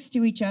 They're next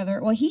to each other.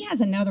 Well, he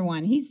has another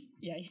one. He's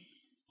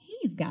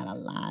got a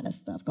lot of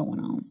stuff going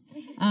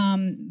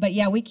on. But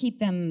yeah, we keep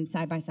them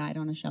side by side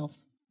on a shelf.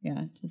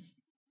 Yeah, just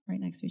right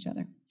next to each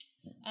other.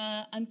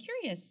 I'm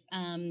curious.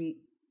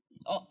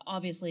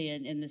 Obviously,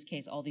 in this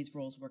case, all these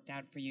roles worked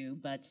out for you,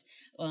 but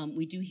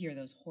we do hear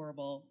those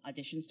horrible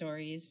audition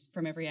stories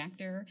from every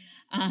actor.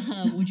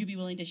 Would you be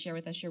willing to share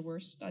with us your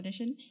worst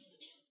audition?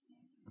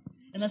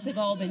 Unless they've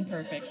all been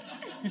perfect.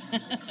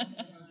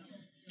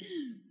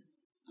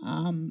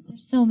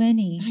 There's so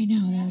many. I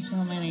know, there are so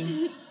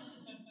many.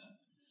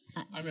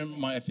 I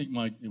remember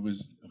it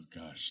was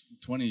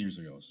 20 years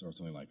ago or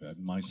something like that.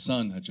 My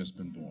son had just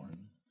been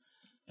born,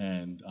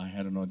 and I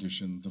had an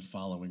audition the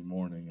following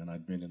morning, and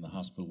I'd been in the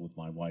hospital with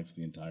my wife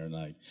the entire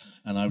night,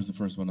 and I was the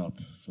first one up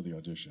for the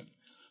audition.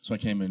 So I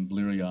came in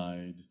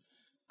bleary-eyed,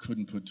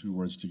 couldn't put 2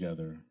 words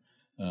together.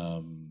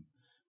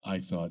 I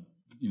thought,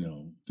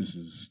 this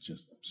is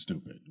just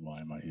stupid. Why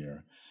am I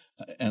here?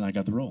 And I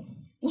got the role.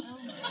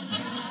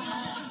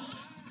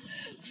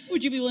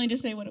 Would you be willing to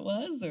say what it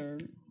was, or?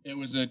 It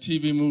was a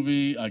TV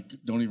movie. I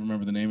don't even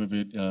remember the name of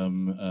it.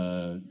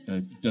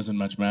 It doesn't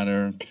much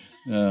matter.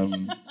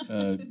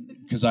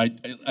 Because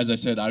as I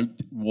said, I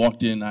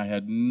walked in, I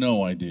had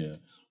no idea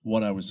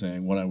what I was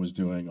saying, what I was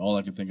doing. All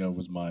I could think of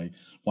was my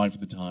wife at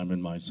the time,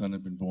 and my son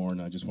had been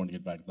born. I just wanted to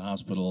get back to the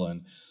hospital,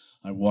 and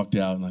I walked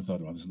out, and I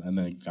thought, and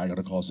then I got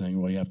a call saying,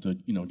 well, you have to,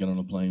 get on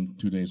a plane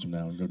 2 days from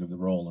now and go to the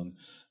role. And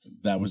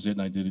that was it,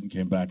 and I did it and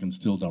came back and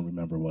still don't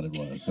remember what it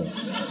was. So.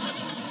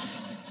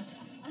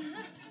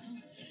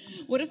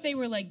 What if they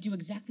were like, do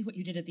exactly what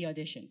you did at the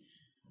audition?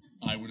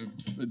 That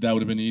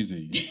would have been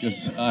easy,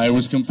 because I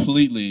was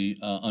completely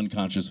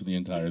unconscious for the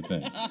entire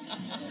thing.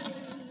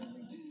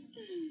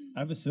 I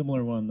have a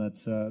similar one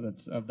that's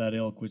of that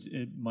ilk, which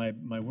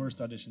my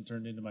worst audition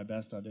turned into my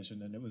best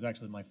audition, and it was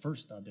actually my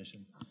first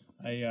audition.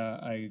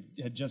 I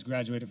had just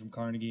graduated from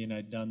Carnegie, and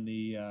I'd done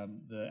the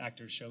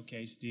Actors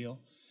Showcase deal.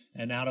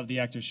 And out of the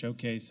Actors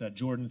Showcase,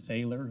 Jordan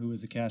Thaler, who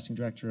was the casting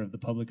director of the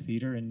Public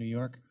Theater in New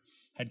York,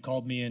 had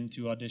called me in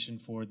to audition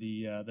for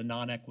the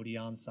non-equity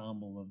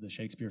ensemble of the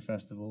Shakespeare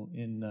Festival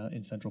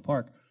in Central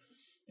Park.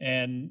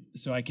 And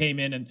so I came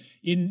in, and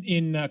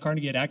in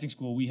Carnegie at acting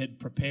school, we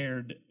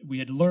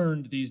had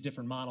learned these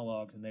different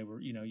monologues, and they were,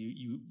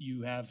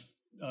 you have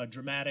a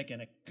dramatic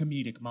and a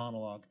comedic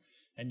monologue.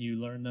 and you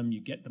learn them,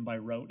 you get them by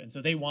rote. And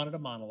so they wanted a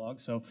monologue.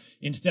 So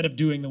instead of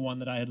doing the one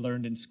that I had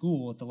learned in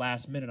school at the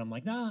last minute, I'm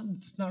like, nah,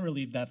 it's not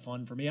really that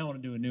fun for me. I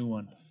want to do a new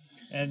one.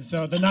 And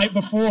so the night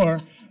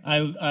before,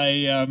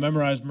 I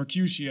memorized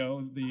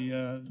Mercutio,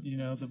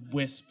 the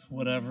wisp,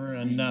 whatever.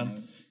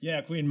 And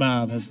Queen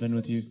Mab has been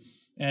with you.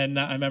 And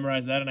I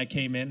memorized that, and I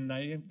came in, and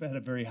I had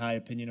a very high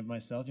opinion of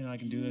myself. I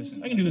can do this.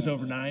 I can do this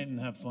overnight and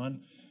have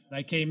fun. And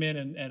I came in,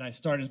 and I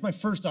started. It's my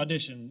first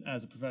audition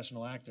as a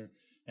professional actor.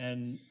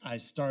 And I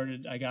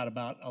got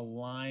about a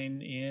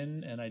line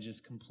in, and I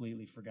just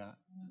completely forgot.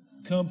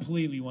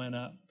 Completely went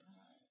up.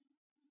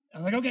 I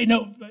was like, okay,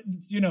 no,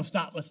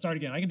 stop. Let's start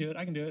again. I can do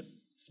it.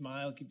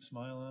 Smile, keep a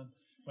smile on.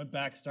 Went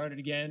back, started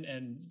again,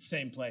 and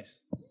same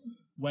place.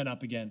 Went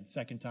up again,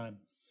 second time.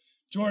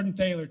 Jordan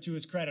Thaler, to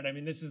his credit,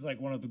 this is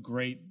like one of the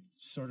great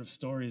sort of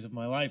stories of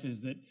my life,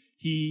 is that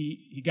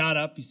he got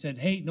up, he said,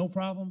 hey, no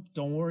problem,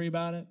 don't worry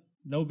about it,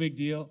 no big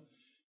deal.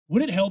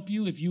 Would it help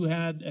you if you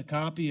had a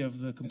copy of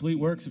the complete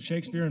works of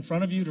Shakespeare in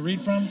front of you to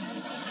read from?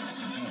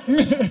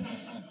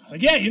 It's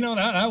like, yeah,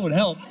 that would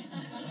help.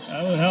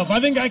 That would help. I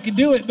think I could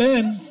do it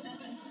then.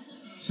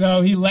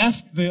 So he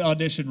left the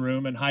audition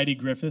room, and Heidi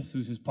Griffiths,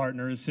 who's his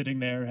partner, is sitting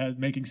there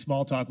making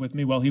small talk with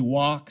me while he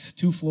walks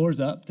 2 floors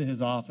up to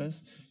his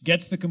office,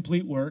 gets the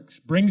complete works,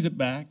 brings it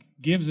back,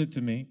 gives it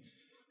to me,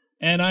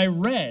 and I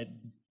read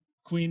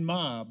Queen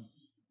Mab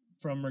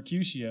from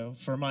Mercutio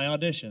for my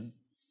audition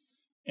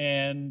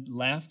and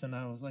left, and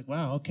I was like,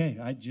 wow, okay,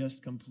 I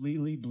just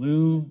completely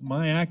blew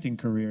my acting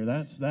career.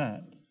 That's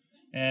that.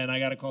 And I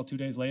got a call 2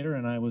 days later,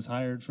 and I was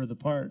hired for the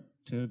part.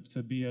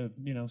 To be a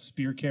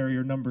spear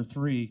carrier number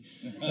 3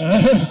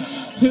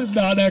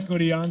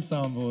 non-equity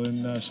ensemble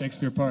in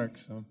Shakespeare Park.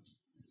 So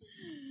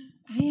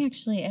I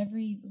actually,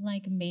 every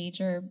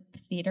major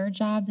theater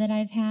job that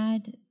I've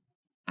had,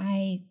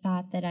 I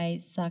thought that I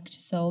sucked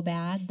so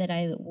bad that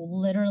I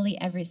literally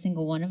every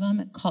single one of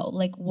them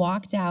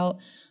walked out,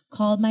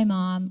 called my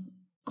mom,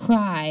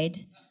 cried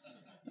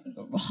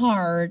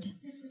hard.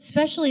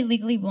 Especially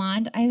Legally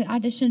Blonde. I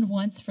auditioned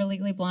once for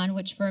Legally Blonde,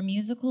 which for a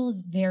musical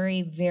is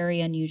very,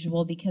 very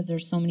unusual because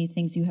there's so many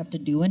things you have to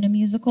do in a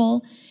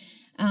musical.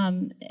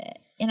 And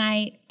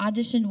I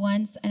auditioned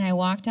once, and I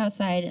walked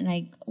outside, and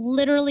I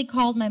literally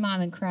called my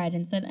mom and cried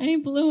and said, I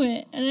blew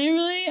it. And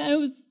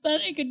I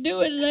thought I could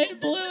do it, and I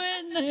blew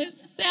it, and I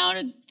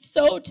sounded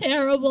so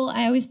terrible.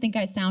 I always think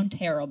I sound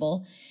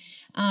terrible.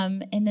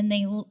 And then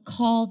they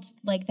called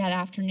that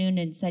afternoon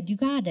and said, you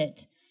got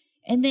it.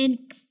 And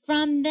then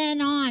from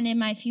then on in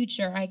my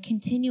future, I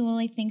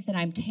continually think that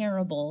I'm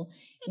terrible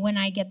when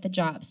I get the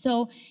job.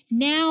 So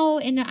now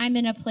I'm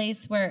in a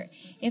place where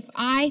if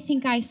I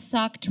think I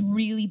sucked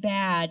really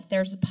bad,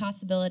 there's a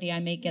possibility I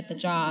may get the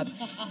job.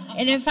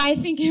 And if I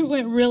think it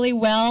went really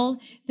well,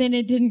 then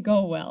it didn't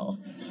go well.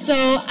 So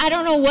I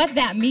don't know what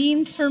that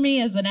means for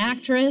me as an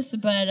actress,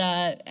 but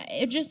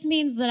it just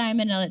means that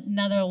I'm in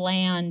another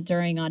land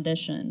during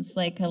auditions,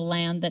 like a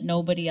land that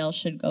nobody else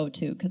should go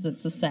to because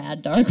it's a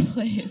sad, dark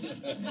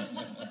place.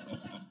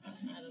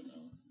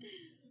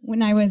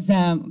 When I was,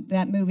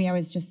 that movie I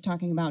was just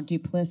talking about,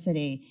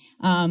 Duplicity,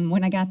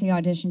 when I got the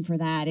audition for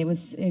that, it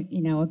was,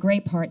 a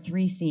great part,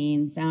 3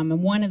 scenes.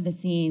 And one of the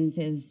scenes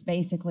is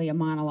basically a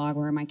monologue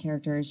where my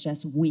character is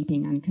just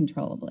weeping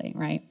uncontrollably,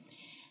 right?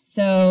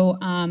 So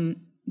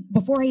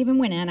before I even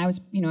went in, I was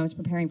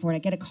preparing for it. I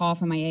get a call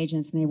from my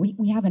agents, and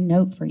we have a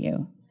note for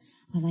you.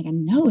 I was like, a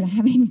note? I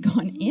haven't even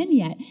gone in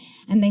yet.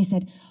 And they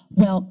said,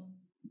 well,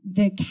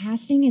 the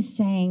casting is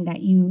saying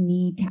that you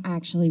need to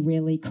actually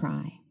really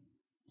cry.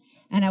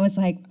 And I was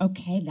like,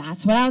 okay,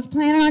 that's what I was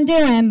planning on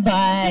doing,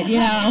 but,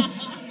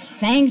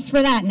 thanks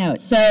for that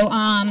note. So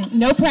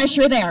no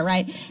pressure there,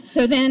 right?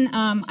 So then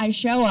I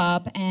show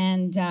up,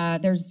 and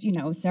there's,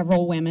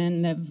 several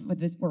women.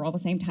 We're all the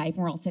same type,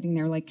 and we're all sitting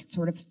there,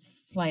 sort of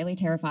slightly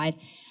terrified.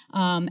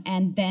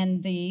 And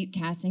then the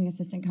casting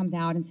assistant comes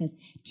out and says,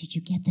 did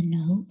you get the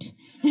note?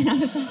 And I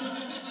was like,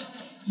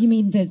 you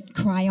mean the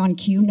cry on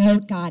cue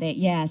note? Got it.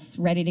 Yes,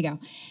 ready to go.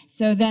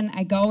 So then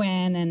I go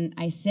in and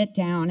I sit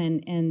down,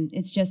 and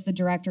it's just the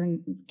director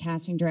and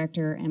casting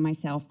director and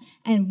myself.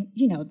 And,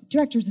 the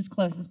director's as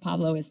close as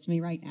Pablo is to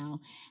me right now.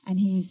 And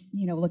he's,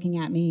 looking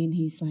at me, and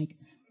he's like,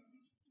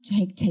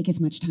 take as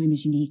much time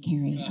as you need,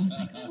 Carrie. I was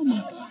like, oh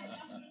my God.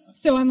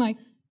 So I'm like,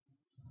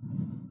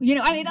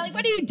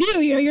 what do you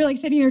do? You're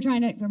sitting there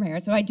trying to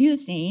prepare. So I do the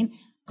scene,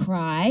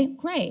 cry,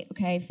 great,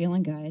 okay,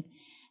 feeling good.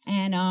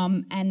 And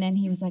then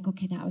he was like,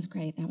 okay, that was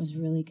great. That was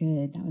really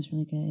good. That was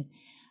really good.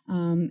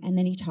 And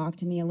then he talked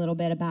to me a little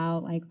bit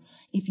about,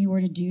 if you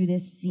were to do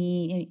this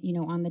scene,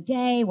 on the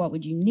day, what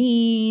would you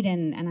need?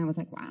 And I was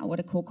like, wow, what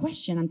a cool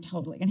question. I'm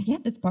totally going to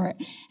get this part.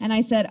 And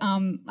I said,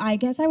 I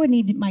guess I would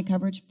need my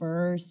coverage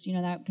first,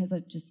 that because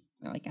I just,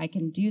 I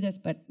can do this,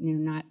 but,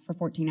 not for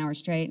 14 hours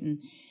straight.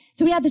 And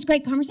so we had this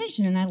great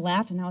conversation, and I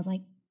left, and I was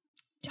like,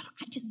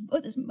 I just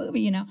wrote this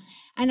movie,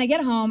 And I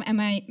get home, and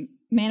my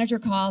manager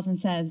calls and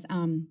says,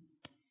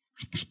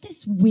 I've got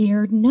this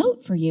weird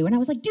note for you. And I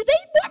was like, do they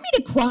want me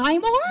to cry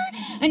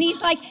more? And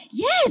he's like,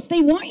 yes,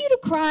 they want you to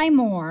cry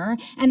more.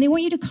 And they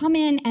want you to come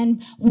in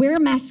and wear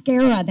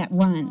mascara that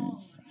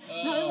runs.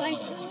 I was like,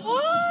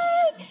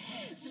 what?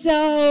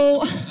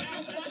 So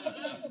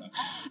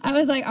I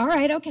was like, all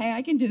right, okay,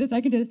 I can do this.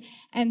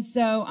 And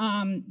so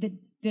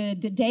the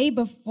day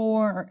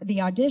before the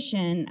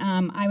audition,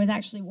 I was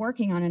actually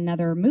working on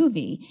another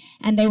movie,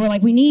 and they were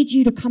like, "We need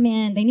you to come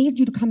in. They need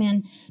you to come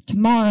in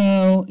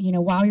tomorrow,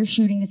 while you're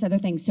shooting this other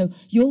thing. So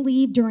you'll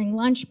leave during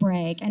lunch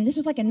break." And this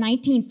was like a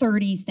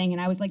 1930s thing,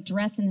 and I was like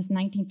dressed in this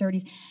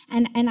 1930s,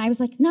 and I was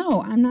like,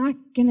 "No, I'm not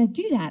gonna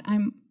do that.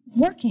 I'm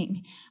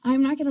working.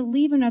 I'm not gonna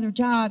leave another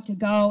job to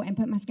go and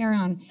put mascara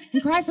on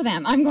and cry for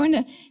them. I'm going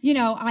to,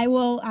 I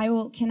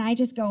will. Can I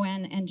just go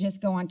in and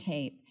just go on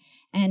tape?"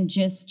 And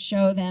just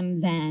show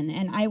them then.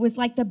 And I was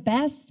like the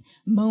best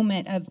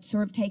moment of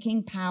sort of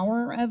taking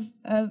power of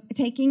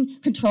taking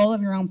control of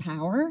your own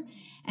power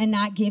and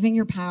not giving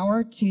your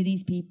power to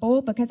these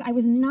people, because I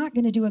was not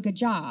going to do a good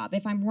job.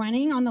 If I'm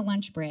running on the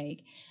lunch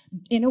break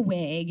in a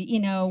wig,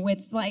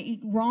 with like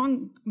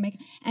wrong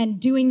makeup and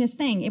doing this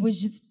thing, it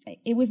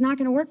was not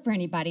going to work for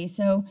anybody.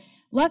 So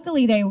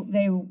luckily they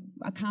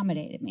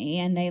accommodated me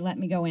and they let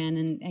me go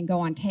in and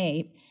go on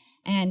tape.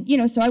 And,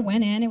 so I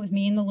went in, it was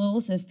me and the little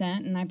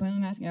assistant, and I put the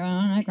mascara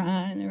on, and I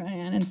cried and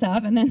ran and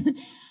stuff, and then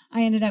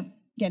I ended up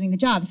getting the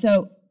job.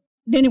 So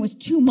then it was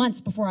 2 months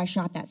before I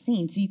shot that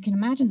scene. So you can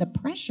imagine the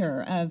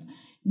pressure of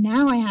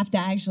now I have to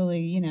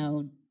actually,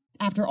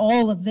 after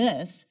all of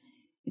this,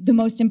 the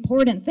most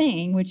important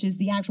thing, which is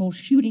the actual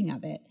shooting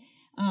of it.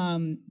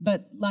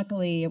 But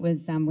luckily it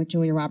was with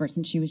Julia Roberts,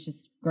 and she was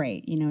just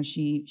great.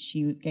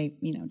 She gave,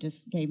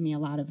 just gave me a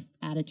lot of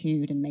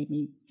attitude and made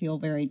me feel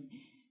very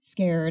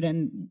scared,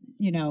 and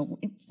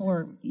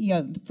for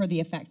the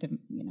effect of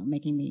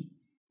making me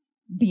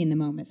be in the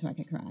moment so I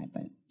could cry.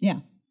 But yeah,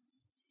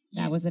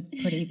 that was a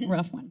pretty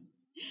rough one.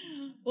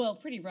 Well,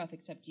 pretty rough,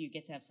 except you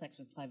get to have sex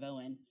with Clive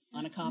Owen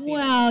on a copy.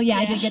 Well, yeah,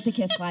 I did get to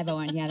kiss Clive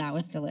Owen. Yeah, that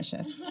was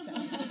delicious. So.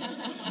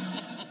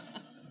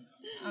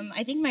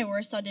 I think my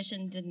worst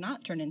audition did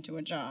not turn into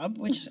a job,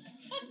 which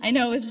I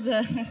know is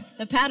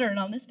the pattern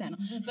on this panel.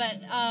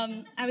 But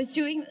I was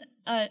doing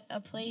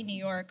a play in New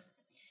York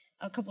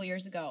a couple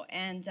years ago,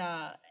 and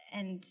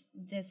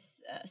this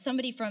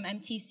somebody from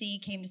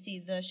MTC came to see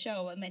the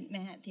show at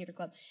Manhattan Theater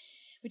Club,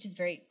 which is a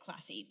very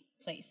classy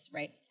place,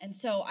 right? And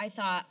so I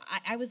thought,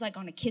 I was like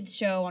on a kids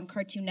show on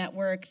Cartoon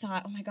Network,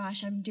 thought, oh my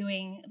gosh, I'm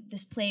doing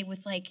this play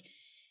with like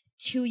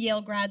 2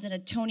 Yale grads and a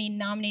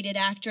Tony-nominated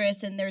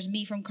actress, and there's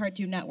me from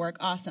Cartoon Network,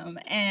 awesome.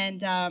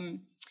 And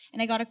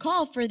I got a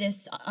call for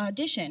this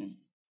audition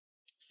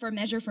for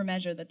Measure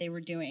that they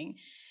were doing.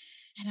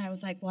 And I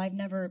was like, well, I've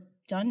never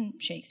done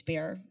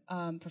Shakespeare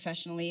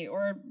professionally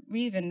or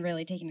even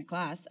really taken a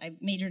class. I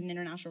majored in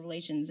international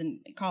relations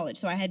in college,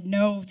 so I had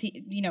no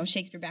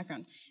Shakespeare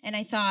background. And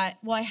I thought,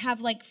 well, I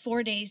have like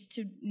 4 days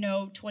to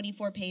know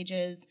 24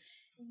 pages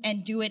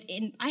and do it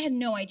in, I had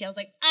no idea. I was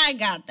like, I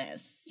got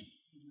this.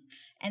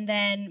 And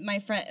then my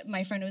friend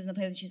who was in the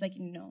play, she's like,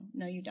 no,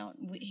 you don't.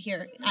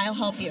 Here, I'll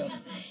help you.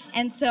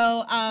 And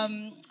so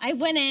I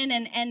went in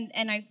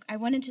and I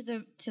went into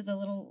the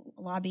little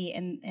lobby,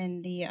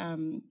 and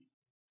the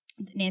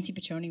Nancy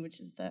Piccioni, which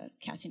is the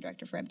casting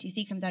director for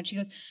MTC, comes out. She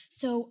goes,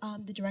 so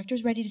the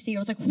director's ready to see you. I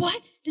was like, what?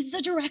 This is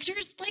a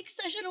director's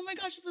session? Oh my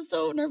gosh, this is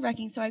so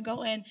nerve-wracking. So I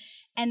go in,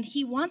 and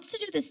he wants to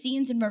do the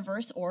scenes in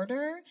reverse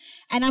order.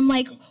 And I'm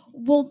like,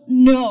 well,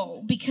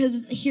 no,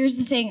 because here's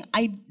the thing,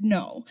 I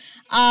know.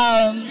 So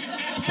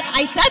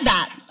I said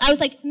that. I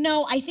was like,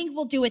 no, I think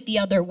we'll do it the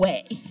other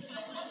way.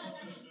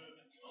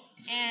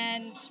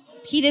 And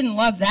he didn't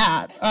love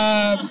that.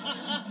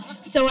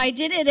 So I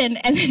did it, and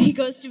then he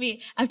goes to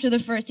me after the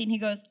first scene, he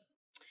goes,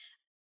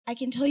 I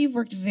can tell you've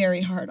worked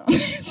very hard on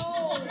this.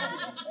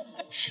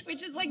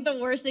 Which is like the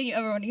worst thing you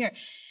ever want to hear.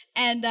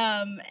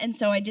 And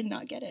so I did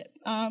not get it.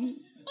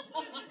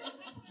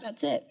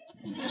 That's it.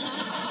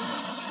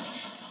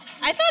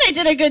 I thought I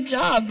did a good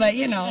job, but I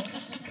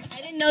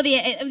didn't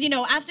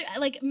know after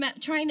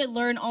trying to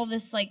learn all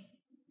this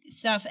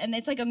stuff, and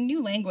it's like a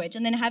new language,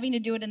 and then having to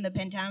do it in the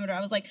pentameter,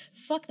 I was like,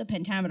 fuck the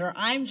pentameter.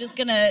 I'm just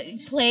gonna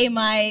play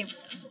my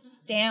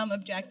damn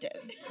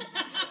objectives.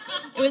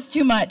 It was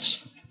too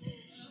much.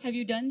 Have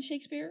you done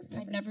Shakespeare?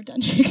 I've never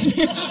done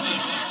Shakespeare.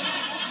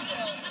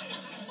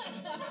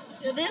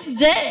 To this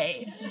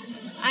day,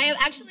 I have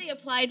actually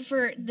applied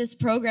for this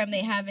program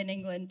they have in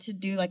England to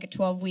do like a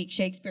 12-week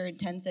Shakespeare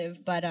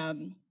intensive, but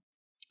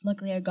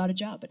luckily I got a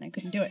job and I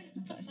couldn't do it.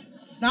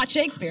 It's not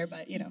Shakespeare,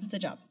 but it's a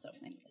job. So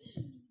anyway.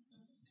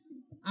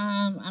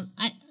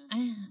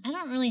 I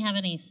don't really have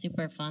any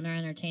super fun or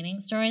entertaining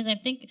stories. I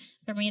think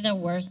for me the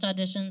worst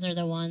auditions are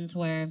the ones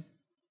where,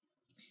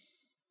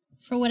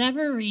 for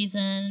whatever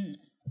reason,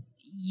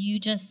 you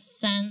just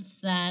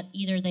sense that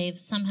either they've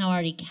somehow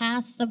already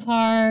cast the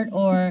part,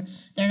 or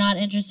they're not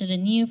interested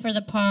in you for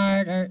the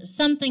part, or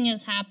something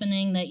is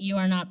happening that you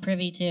are not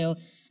privy to,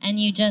 and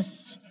you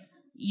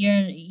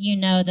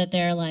know that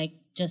they're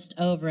just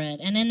over it.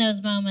 And in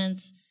those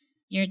moments,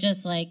 you're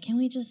just like, can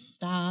we just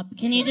stop?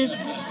 Can you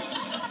just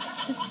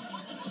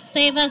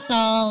save us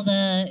all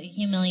the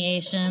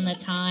humiliation, the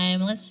time?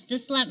 Let's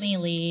just let me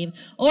leave.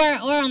 Or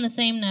on the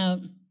same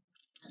note,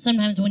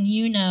 sometimes when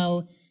you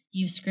know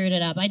you've screwed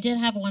it up. I did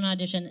have one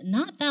audition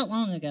not that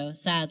long ago,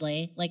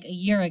 sadly, like a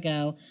year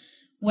ago,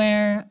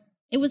 where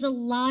it was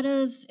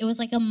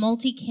like a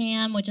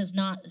multicam, which is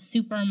not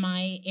super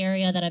my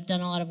area that I've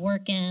done a lot of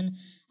work in.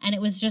 And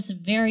it was just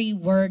very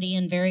wordy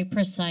and very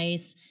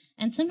precise.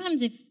 And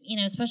sometimes if,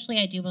 especially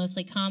I do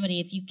mostly comedy,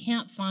 if you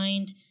can't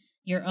find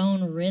your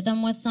own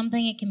rhythm with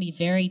something, it can be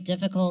very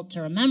difficult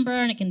to remember,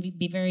 and it can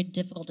be very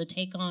difficult to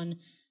take on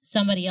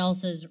somebody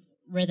else's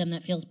rhythm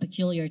that feels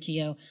peculiar to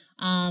you.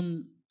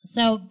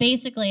 So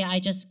basically, I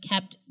just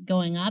kept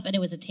going up, and it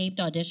was a taped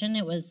audition.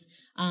 It was,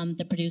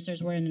 the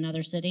producers were in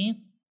another city.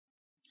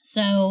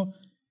 So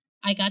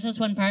I got to this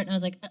one part, and I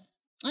was like,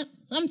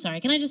 I'm sorry,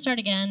 can I just start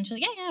again? She's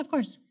like, yeah, of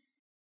course.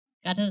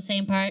 Got to the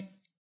same part.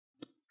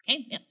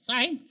 Okay, yep,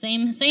 sorry,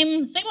 same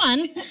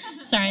one.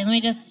 Sorry, let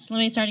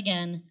me start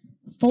again.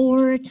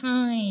 4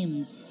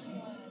 times.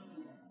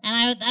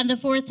 And the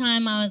 4th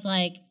time, I was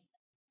like,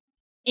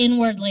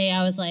 inwardly,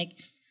 I was like,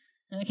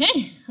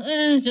 okay,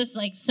 just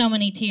like so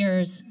many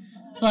tears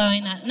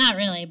flowing. Not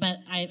really, but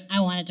I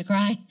wanted to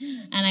cry,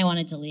 and I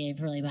wanted to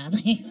leave really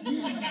badly.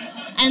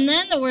 And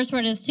then the worst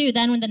part is, too,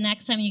 then when the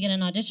next time you get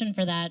an audition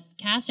for that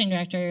casting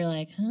director, you're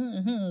like,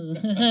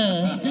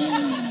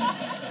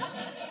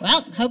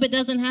 well, hope it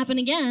doesn't happen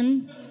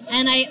again.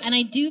 And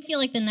I do feel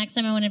like the next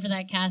time I went in for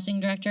that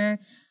casting director,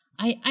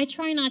 I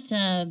try not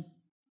to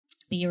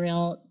be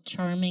real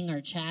charming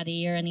or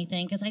chatty or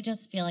anything, because I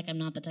just feel like I'm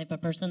not the type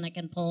of person that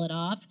can pull it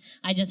off.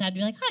 I just had to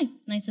be like, hi,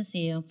 nice to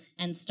see you,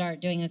 and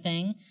start doing the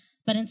thing.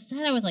 But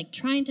instead I was like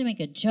trying to make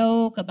a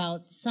joke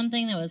about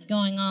something that was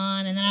going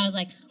on, and then I was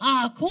like,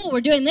 cool,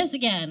 we're doing this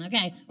again.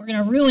 Okay, we're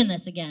gonna ruin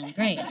this again.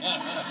 Great.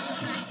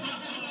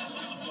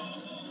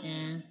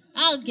 Yeah,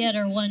 I'll get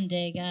her one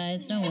day,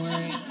 guys, don't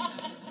worry.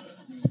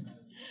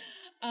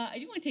 I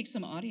do want to take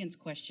some audience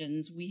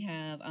questions. We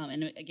have,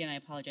 and again, I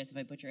apologize if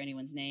I butcher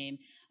anyone's name,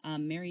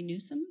 Mary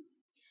Newsom.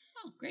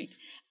 Oh, great.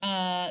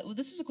 Well,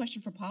 this is a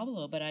question for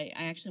Pablo, but I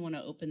actually want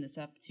to open this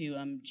up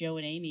to Joe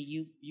and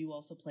Aimee. You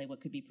also play what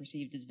could be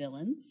perceived as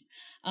villains.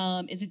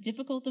 Is it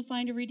difficult to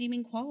find a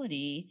redeeming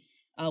quality?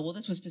 Well,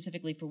 this was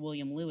specifically for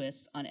William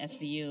Lewis on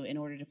SVU in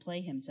order to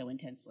play him so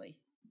intensely.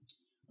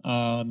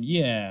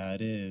 Yeah,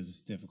 it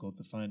is difficult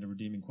to find a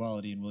redeeming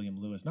quality in William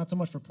Lewis. Not so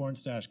much for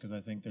Pornstache, because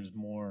I think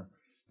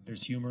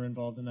there's humor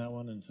involved in that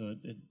one, and so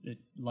it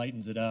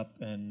lightens it up,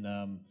 and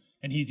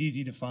he's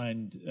easy to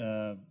find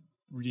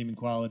redeeming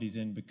qualities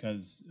in,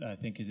 because I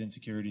think his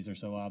insecurities are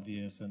so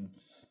obvious, and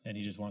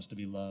he just wants to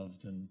be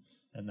loved, and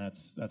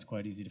that's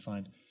quite easy to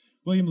find.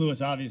 William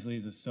Lewis obviously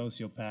is a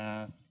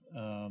sociopath,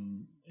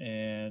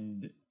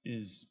 and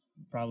is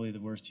probably the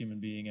worst human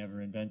being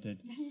ever invented.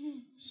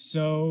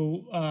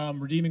 So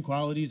redeeming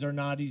qualities are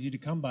not easy to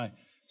come by.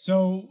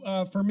 So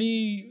for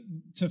me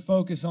to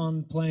focus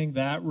on playing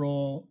that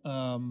role,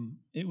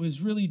 it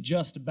was really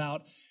just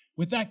about,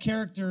 with that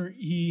character,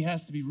 he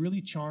has to be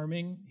really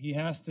charming. He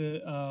has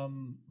to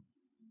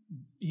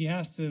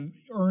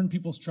earn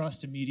people's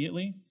trust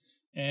immediately,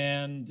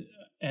 and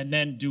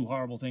then do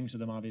horrible things to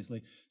them,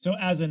 obviously. So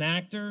as an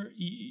actor,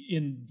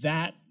 in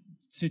that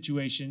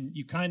situation,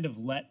 you kind of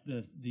let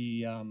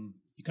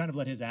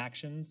his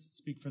actions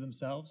speak for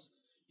themselves.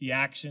 The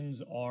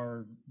actions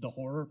are the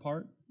horror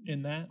part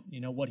in that.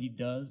 What he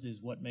does is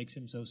what makes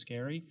him so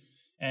scary,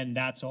 and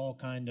that's all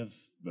kind of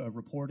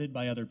reported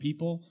by other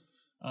people.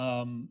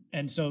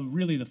 And so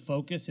really the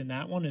focus in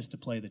that one is to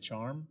play the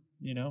charm,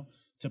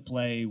 to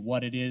play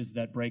what it is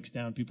that breaks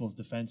down people's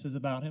defenses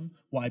about him,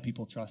 why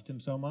people trust him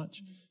so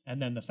much,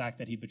 and then the fact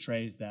that he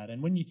betrays that.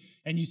 And when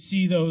you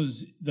see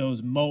those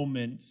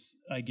moments,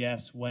 I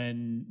guess,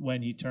 when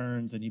he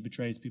turns and he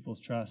betrays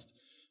people's trust.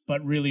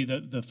 But really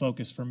the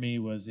focus for me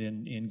was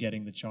in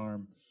getting the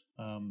charm,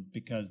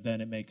 because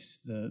then it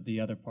makes the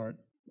other part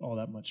all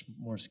that much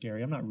more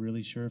scary. I'm not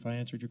really sure if I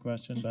answered your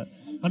question, but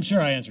I'm sure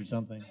I answered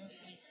something.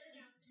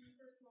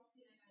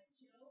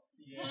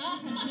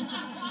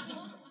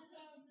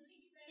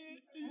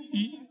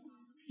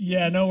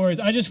 Yeah, no worries.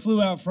 I just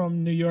flew out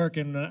from New York,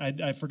 and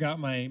I forgot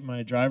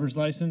my driver's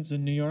license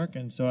in New York,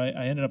 and so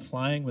I ended up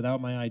flying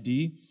without my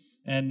ID.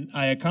 And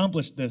I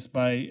accomplished this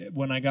by,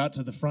 when I got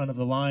to the front of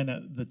the line,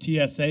 the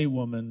TSA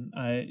woman,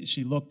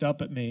 she looked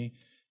up at me,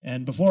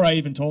 and before I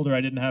even told her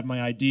I didn't have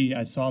my ID,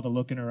 I saw the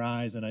look in her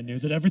eyes, and I knew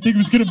that everything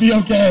was going to be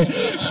okay.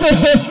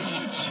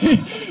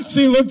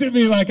 She looked at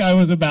me like I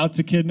was about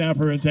to kidnap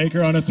her and take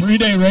her on a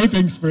 3-day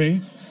raping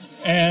spree,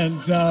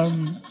 and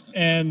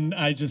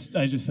I just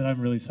said,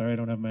 I'm really sorry, I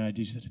don't have my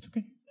ID. She said, it's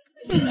okay.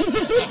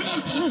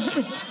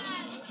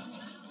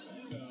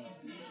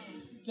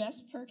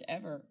 Best perk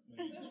ever.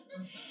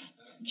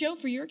 Joe,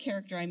 for your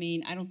character, I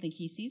don't think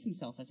he sees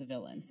himself as a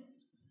villain.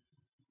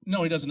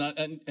 No, he does not.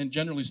 And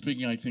generally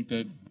speaking, I think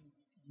that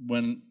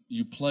when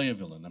you play a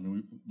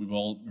villain, we've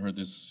all heard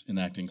this in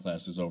acting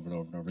classes over and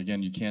over and over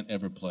again, you can't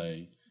ever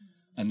play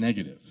a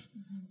negative.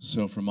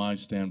 So from my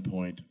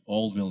standpoint,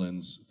 all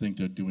villains think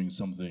they're doing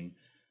something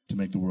to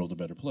make the world a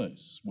better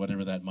place,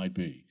 whatever that might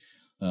be.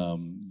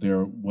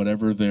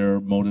 Whatever their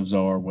motives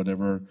are,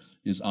 whatever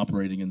is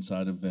operating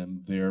inside of them,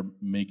 they're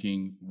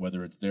making,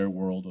 whether it's their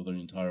world or the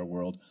entire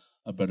world,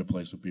 a better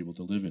place for people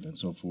to live in. And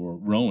so for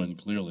Rowan,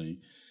 clearly,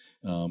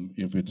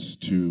 if it's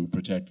to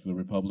protect the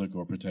Republic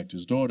or protect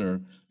his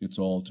daughter, it's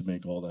all to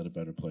make all that a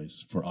better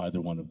place for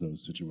either one of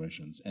those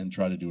situations, and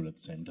try to do it at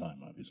the same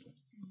time, obviously.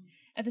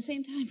 At the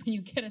same time, when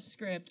you get a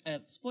script,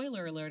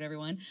 spoiler alert,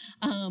 everyone,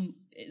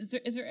 is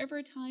there ever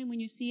a time when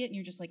you see it and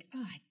you're just like,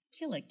 oh, I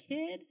kill a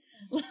kid?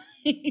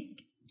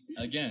 Like...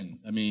 Again,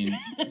 I mean,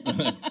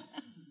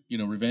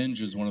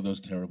 revenge is one of those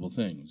terrible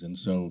things. And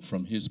so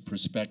from his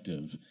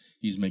perspective,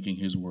 he's making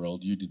his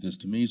world, you did this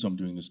to me, so I'm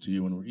doing this to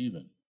you, and we're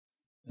even.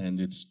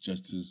 And it's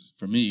just as,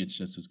 for me, it's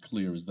just as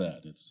clear as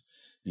that. It's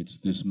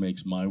this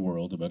makes my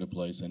world a better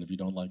place, and if you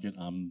don't like it,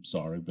 I'm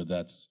sorry, but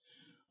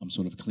I'm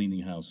sort of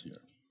cleaning house here.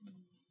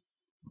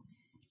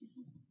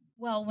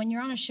 Well, when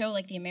you're on a show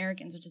like The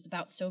Americans, which is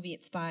about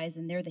Soviet spies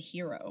and they're the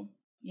hero,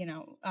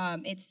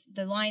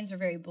 the lines are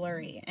very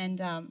blurry. And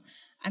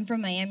I'm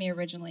from Miami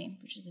originally,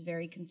 which is a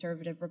very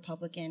conservative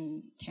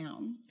Republican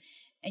town.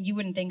 And you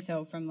wouldn't think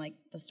so from like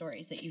the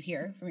stories that you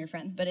hear from your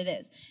friends, but it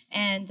is.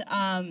 And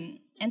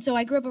so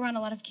I grew up around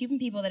a lot of Cuban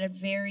people that had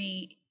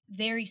very,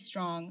 very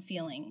strong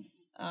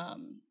feelings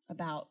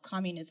about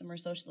communism or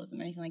socialism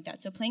or anything like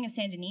that. So playing a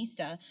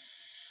Sandinista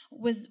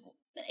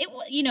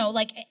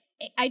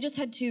I just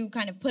had to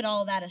kind of put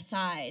all that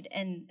aside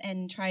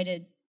and try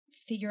to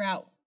figure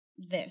out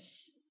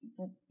this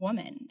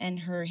woman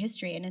and her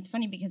history. And it's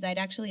funny because I'd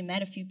actually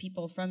met a few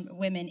people from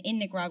women in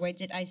Nicaragua.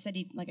 I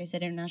studied, like I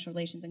said, international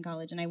relations in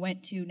college, and I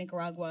went to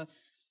Nicaragua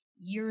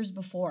years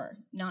before,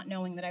 not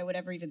knowing that I would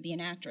ever even be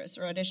an actress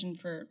or audition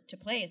to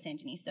play a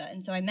Sandinista.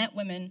 And so I met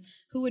women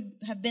who would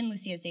have been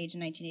Lucia's age in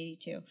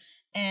 1982.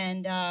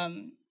 And I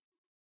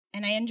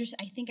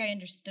think I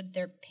understood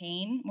their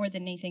pain more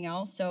than anything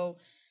else. So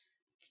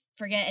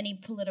forget any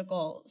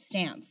political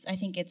stance. I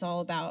think it's all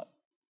about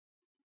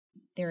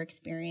their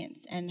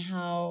experience and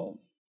how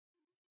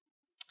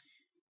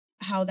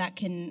that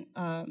can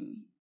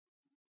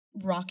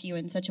rock you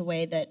in such a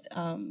way that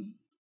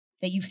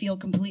that you feel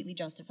completely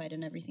justified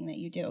in everything that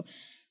you do.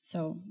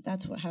 So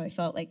that's how I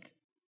felt like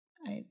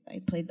I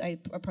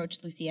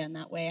approached Lucia in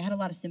that way. I had a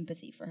lot of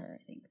sympathy for her,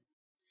 I think.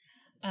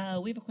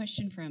 We have a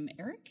question from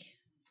Eric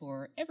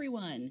for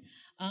everyone.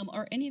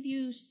 Are any of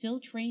you still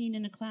training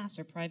in a class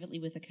or privately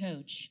with a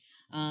coach?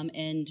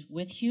 And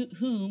with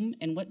whom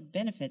and what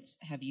benefits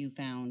have you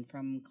found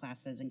from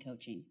classes and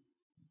coaching?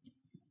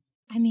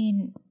 I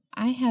mean,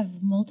 I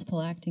have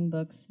multiple acting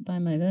books by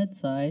my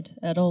bedside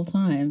at all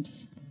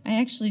times. I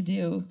actually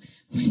do,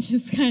 which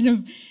is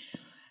kind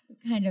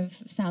of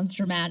sounds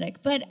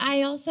dramatic. But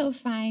I also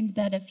find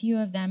that a few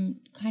of them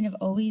kind of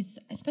always,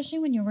 especially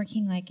when you're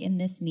working like in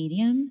this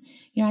medium,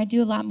 I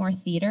do a lot more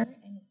theater.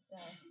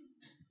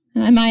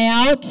 Am I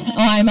out? Oh,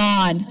 I'm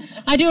on.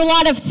 I do a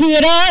lot of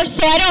theater,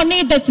 so I don't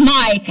need this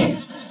mic.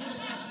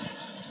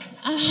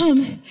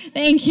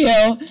 Thank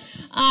you.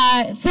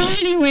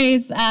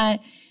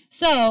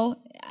 So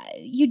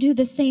you do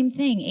the same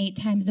thing 8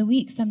 times a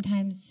week,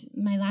 sometimes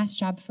my last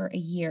job for a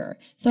year.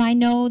 So I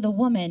know the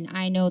woman,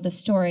 I know the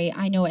story,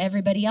 I know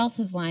everybody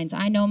else's lines,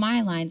 I know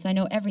my lines, I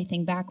know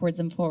everything backwards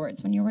and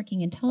forwards. When you're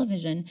working in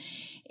television,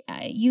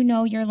 you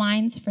know your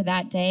lines for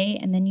that day,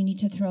 and then you need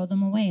to throw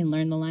them away and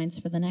learn the lines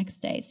for the next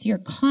day. So you're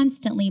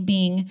constantly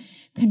being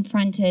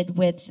confronted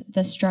with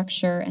the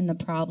structure and the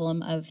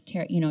problem of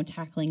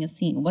tackling a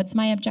scene. What's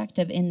my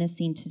objective in this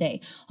scene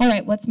today? All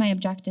right, what's my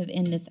objective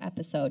in this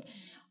episode?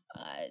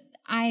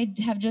 I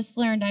have just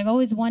learned, I've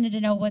always wanted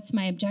to know what's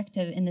my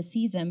objective in the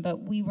season,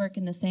 but we work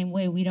in the same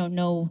way. We don't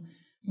know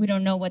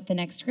what the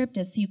next script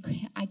is, so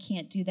I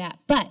can't do that.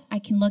 But I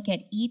can look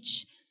at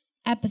each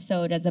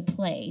episode as a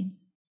play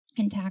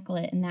and tackle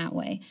it in that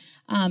way.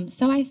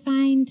 So I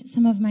find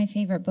some of my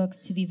favorite books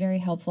to be very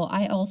helpful.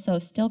 I also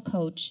still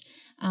coach,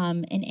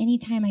 and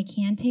anytime I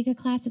can take a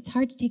class, it's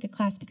hard to take a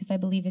class because I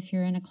believe if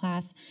you're in a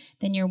class,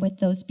 then you're with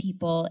those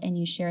people and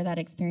you share that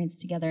experience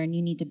together and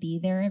you need to be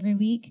there every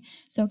week.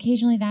 So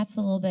occasionally that's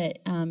a little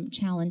bit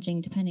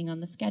challenging depending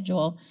on the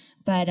schedule,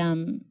 but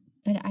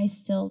I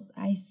still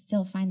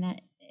find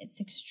that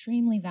it's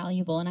extremely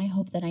valuable, and I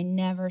hope that I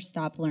never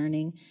stop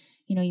learning.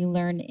 You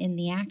learn in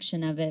the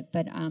action of it,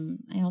 but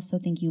I also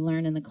think you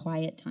learn in the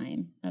quiet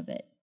time of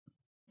it.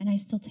 And I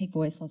still take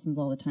voice lessons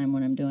all the time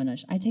when I'm doing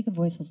I take a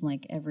voice lesson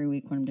like every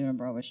week when I'm doing a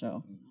Broadway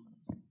show.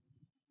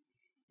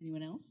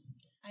 Anyone else?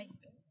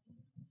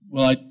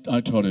 Well, I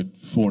taught at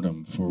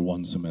Fordham for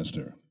 1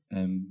 semester.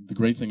 And the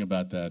great thing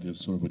about that is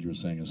sort of what you were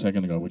saying a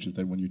second ago, which is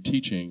that when you're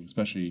teaching,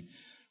 especially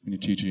when you're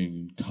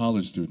teaching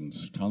college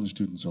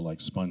students are like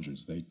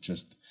sponges.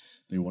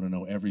 They want to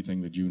know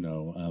everything that you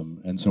know.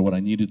 And so what I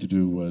needed to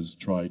do was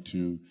try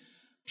to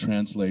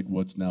translate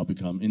what's now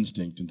become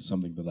instinct into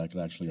something that I could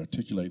actually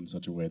articulate in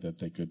such a way that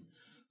they could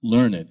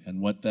learn it.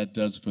 And what that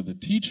does for the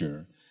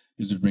teacher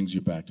is it brings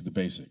you back to the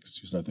basics.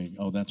 You start thinking,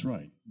 oh, that's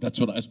right. That's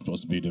what I'm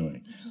supposed to be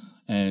doing.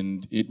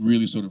 And it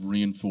really sort of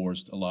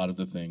reinforced a lot of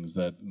the things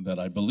that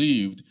I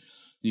believed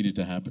needed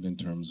to happen in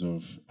terms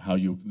of how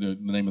the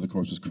name of the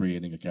course was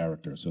creating a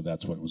character. So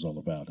that's what it was all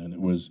about. And it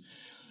was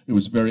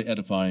very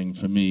edifying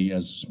for me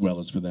as well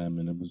as for them.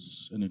 And it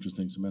was an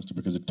interesting semester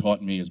because it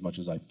taught me as much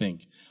as I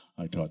think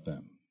I taught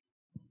them.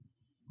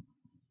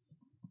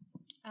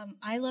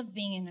 I love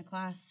being in a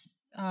class,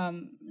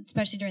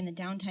 especially during the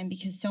downtime,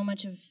 because so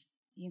much of,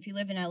 if you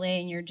live in LA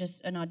and you're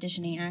just an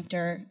auditioning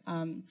actor,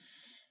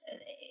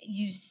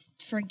 you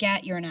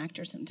forget you're an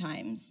actor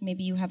sometimes.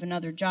 Maybe you have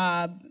another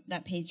job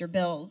that pays your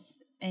bills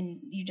and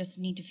you just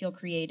need to feel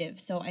creative.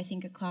 So I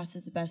think a class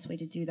is the best way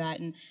to do that.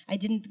 And I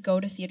didn't go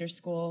to theater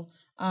school,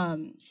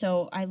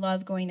 so I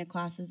love going to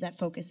classes that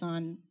focus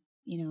on,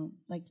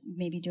 like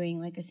maybe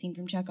doing like a scene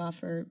from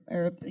Chekhov or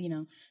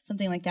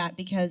something like that,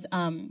 because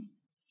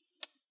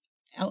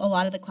a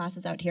lot of the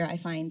classes out here I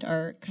find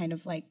are kind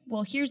of like,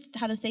 well, here's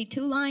how to say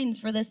 2 lines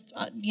for this,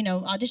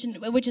 audition,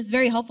 which is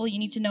very helpful. You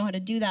need to know how to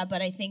do that.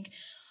 But I think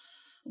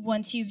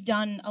once you've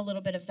done a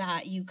little bit of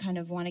that, you kind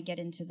of want to get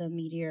into the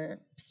meatier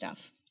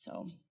stuff.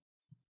 So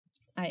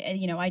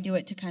I do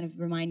it to kind of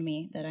remind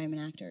me that I'm an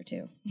actor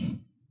too.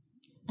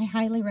 I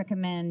highly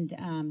recommend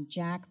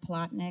Jack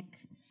Plotnick.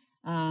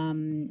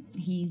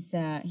 He's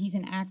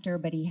an actor,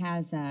 but he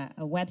has a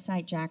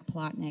website,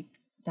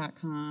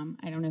 jackplotnick.com.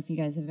 I don't know if you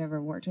guys have ever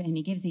worked with him.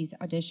 He gives these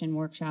audition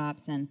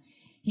workshops, and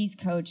he's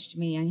coached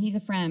me, and he's a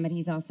friend, but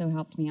he's also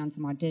helped me on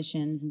some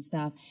auditions and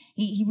stuff.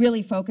 He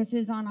really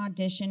focuses on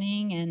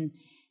auditioning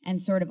and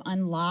sort of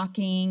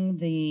unlocking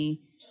the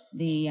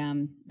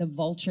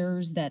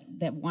vultures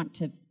that want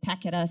to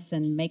peck at us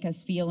and make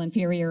us feel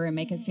inferior and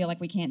make us feel like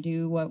we can't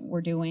do what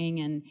we're doing.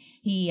 And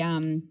he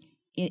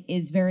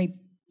is very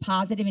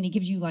positive, and he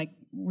gives you like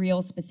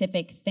real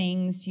specific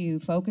things to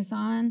focus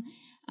on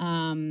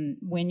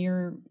when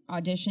you're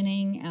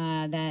auditioning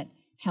that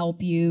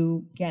help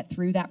you get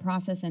through that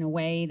process in a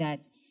way that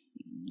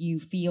you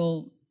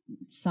feel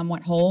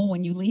somewhat whole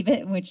when you leave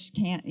it, which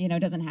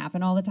doesn't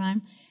happen all the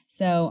time.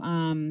 So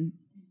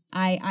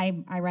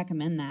I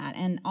recommend that.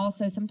 And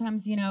also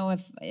sometimes,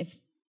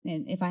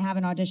 if I have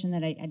an audition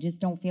that I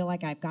just don't feel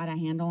like I've got a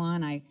handle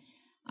on,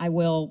 I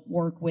will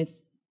work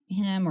with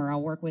him, or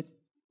I'll work with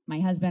my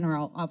husband, or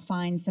I'll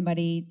find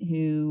somebody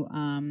who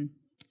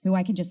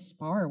I can just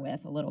spar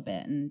with a little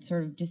bit and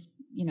sort of just,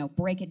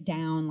 break it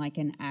down like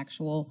an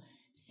actual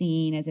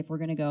scene, as if we're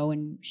going to go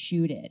and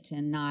shoot it,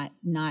 and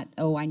not,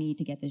 oh, I need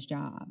to get this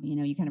job.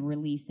 You kind of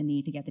release the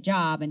need to get the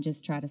job and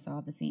just try to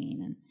solve the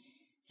scene. And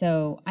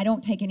so I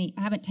haven't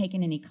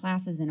taken any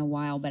classes in a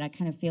while, but I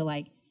kind of feel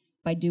like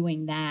by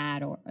doing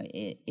that, or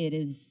it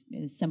is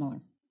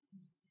similar.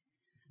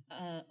 Go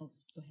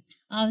ahead.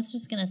 I was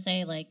just going to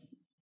say, like,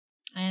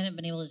 I haven't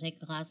been able to take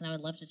a class, and I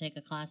would love to take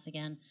a class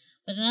again.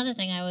 But another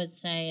thing I would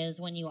say is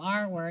when you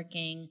are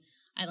working,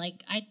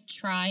 I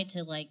try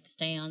to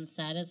stay on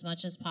set as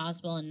much as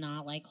possible and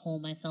not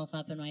hole myself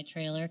up in my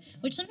trailer,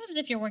 which sometimes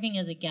if you're working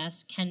as a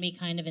guest can be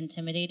kind of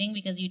intimidating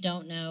because you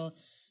don't know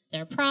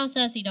their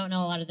process, you don't know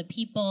a lot of the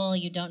people,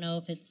 you don't know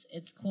if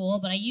it's cool.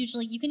 But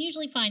you can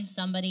usually find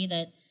somebody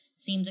that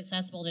seems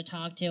accessible to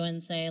talk to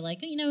and say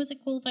is it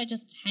cool if I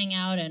just hang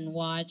out and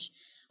watch?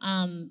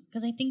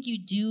 Because I think you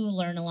do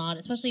learn a lot,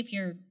 especially if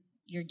you're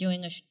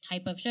doing a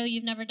type of show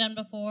you've never done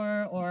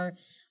before, or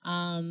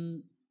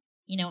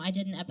I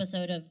did an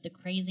episode of The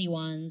Crazy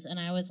Ones, and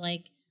I was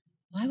like,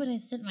 why would I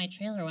sit in my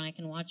trailer when I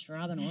can watch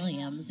Robin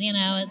Williams?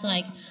 It's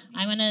like,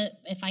 I'm gonna,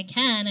 if I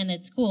can, and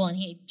it's cool. And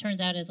he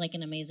turns out is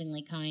an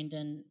amazingly kind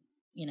and,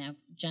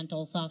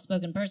 gentle,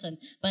 soft-spoken person.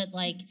 But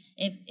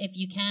if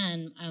you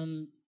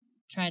can,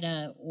 try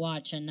to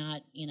watch and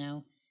not,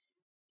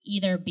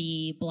 either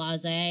be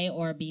blasé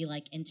or be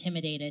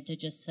intimidated to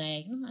just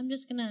say, I'm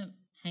just gonna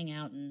hang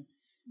out and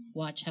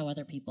watch how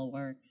other people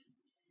work.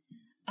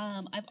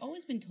 I've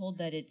always been told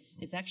that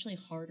it's actually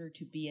harder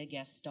to be a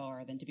guest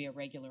star than to be a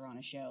regular on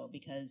a show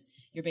because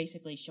you're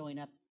basically showing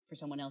up for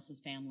someone else's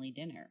family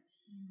dinner.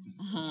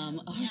 Yeah,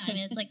 I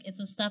mean, it's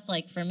the stuff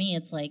for me,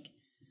 it's who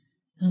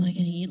am I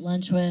gonna eat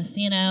lunch with?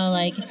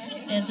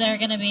 Is there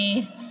gonna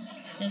be?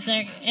 Is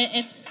there?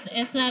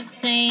 It's that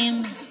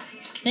same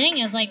thing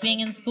as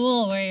being in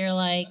school where you're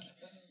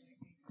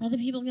are the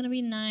people gonna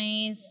be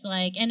nice?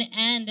 And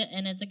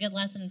it's a good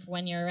lesson for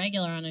when you're a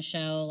regular on a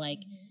show,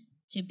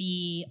 to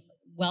be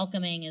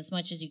welcoming as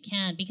much as you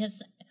can,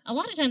 because a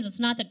lot of times it's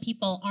not that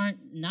people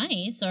aren't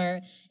nice, or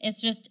it's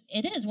just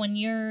it is when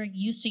you're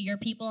used to your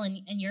people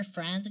and your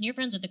friends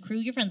with the crew,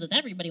 you're friends with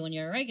everybody when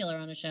you're a regular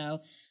on a show,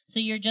 so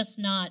you're just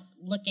not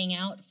looking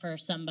out for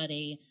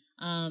somebody.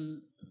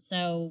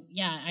 So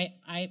yeah,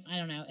 I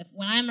don't know,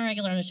 when I'm a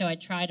regular on a show, I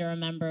try to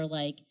remember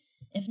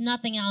if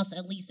nothing else,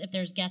 at least if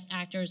there's guest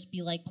actors,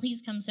 be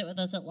please come sit with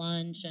us at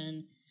lunch.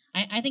 And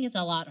I think it's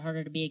a lot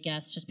harder to be a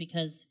guest just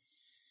because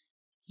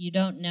you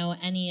don't know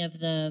any of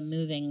the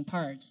moving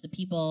parts, the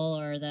people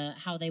or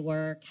how they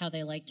work, how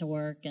they like to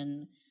work.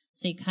 And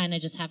so you kind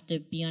of just have to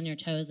be on your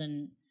toes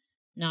and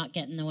not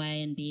get in the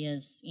way and be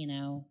as,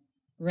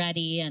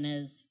 ready and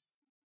as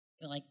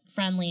like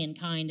friendly and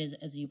kind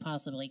as you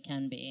possibly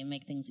can be, and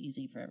make things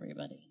easy for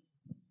everybody.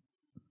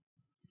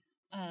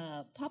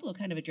 Pablo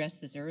kind of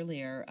addressed this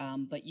earlier,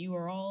 but you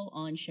are all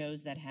on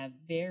shows that have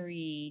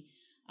very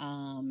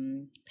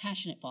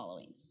passionate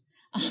followings.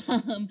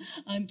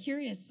 I'm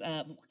curious,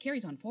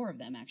 Carrie's on 4 of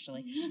them,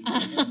 actually.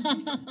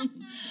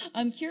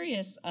 I'm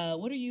curious,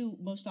 what are you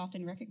most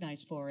often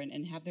recognized for,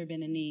 and have there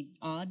been any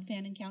odd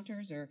fan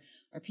encounters, or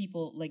are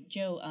people, like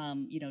Joe,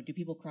 do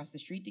people cross the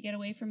street to get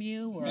away from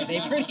you, or are they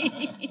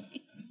pretty...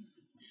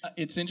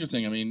 It's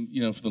interesting. I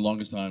mean, for the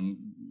longest time,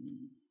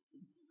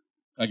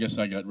 I guess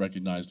I got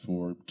recognized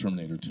for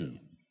Terminator 2,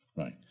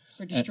 right?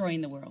 For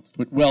destroying the world.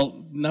 But,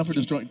 well, not for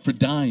destroying, for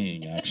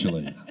dying,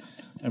 actually.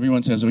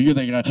 Everyone says, "Oh, you're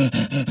that guy,"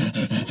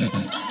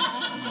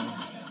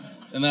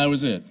 and that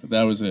was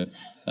it.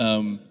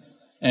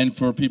 And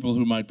for people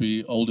who might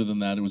be older than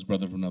that, it was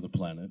Brother from Another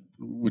Planet,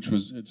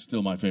 it's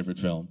still my favorite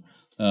film.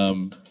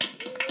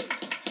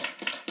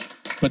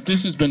 But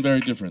this has been very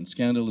different.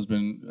 Scandal has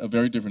been a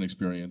very different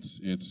experience.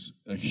 It's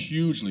a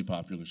hugely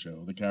popular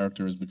show. The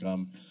character has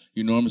become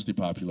enormously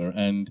popular.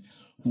 And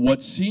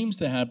what seems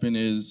to happen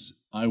is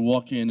I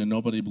walk in and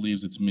nobody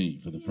believes it's me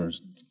for the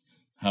first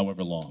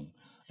however long.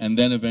 And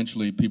then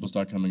eventually people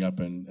start coming up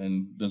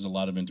and there's a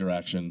lot of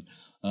interaction.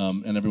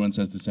 And everyone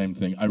says the same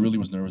thing. I really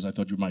was nervous. I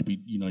thought you might be,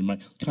 you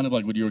might, kind of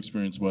like what your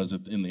experience was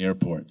in the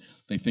airport.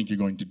 They think you're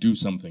going to do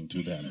something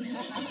to them,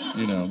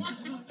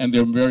 and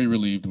they're very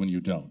relieved when you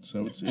don't.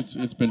 So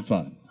it's been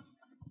fun.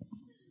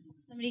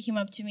 Somebody came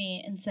up to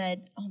me and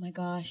said, "Oh my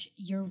gosh,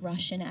 your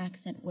Russian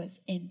accent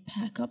was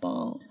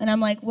impeccable." And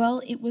I'm like,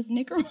 "Well, it was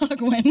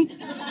Nicaraguan."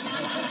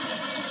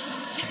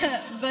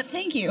 But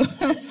thank you.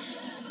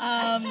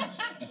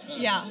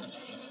 Yeah.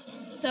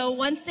 So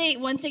once they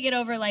get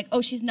over, like,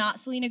 oh, she's not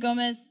Selena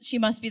Gomez, she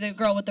must be the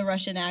girl with the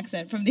Russian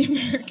accent from The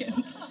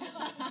Americans.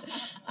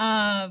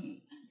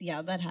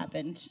 Yeah, that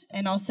happened.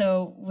 And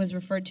also was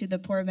referred to the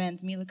poor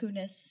man's Mila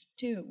Kunis,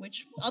 too,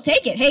 which I'll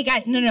take it. Hey,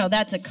 guys, no,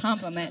 that's a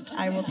compliment.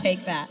 I will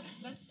take that.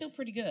 That's still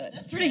pretty good.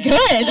 That's pretty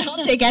good.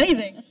 I'll take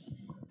anything.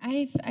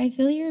 I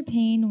feel your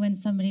pain when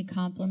somebody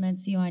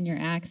compliments you on your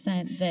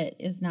accent that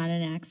is not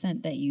an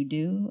accent that you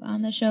do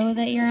on the show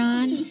that you're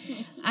on.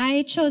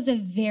 I chose a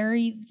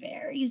very,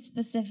 very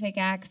specific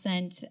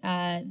accent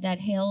that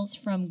hails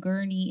from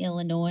Gurnee,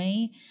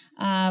 Illinois,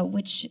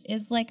 which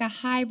is like a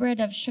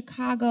hybrid of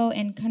Chicago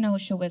and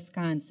Kenosha,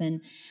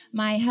 Wisconsin.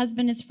 My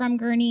husband is from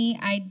Gurnee.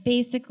 I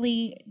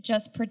basically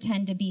just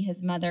pretend to be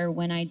his mother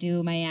when I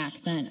do my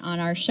accent on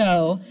our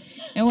show.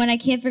 And when I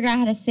can't figure out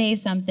how to say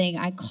something,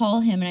 I call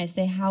him and I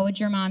say, "How would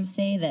your mom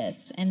say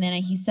this?" And then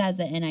he says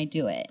it and I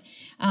do it.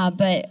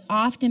 But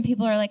often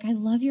people are like, "I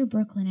love your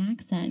Brooklyn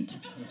accent."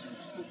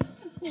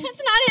 That's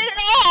not it at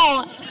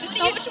all. It's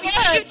so much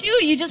more. You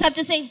do. You just have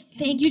to say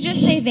thank you. You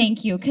just say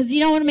thank you because you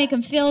don't want to make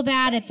them feel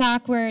bad. It's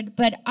awkward.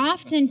 But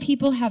often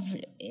people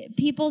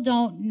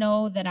don't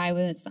know that I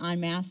was on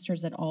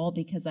Masters at all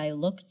because I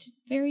looked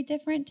very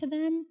different to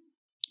them,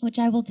 which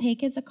I will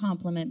take as a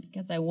compliment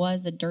because I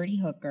was a dirty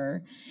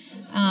hooker.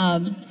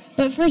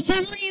 But for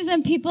some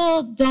reason,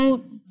 people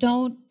don't.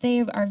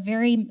 They are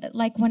very,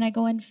 like when I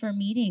go in for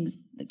meetings,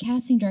 the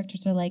casting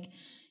directors are like,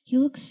 "You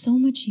look so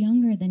much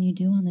younger than you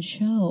do on the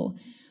show,"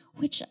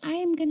 which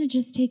I'm going to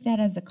just take that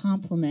as a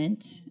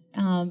compliment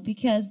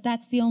because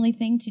that's the only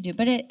thing to do.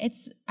 But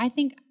I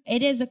think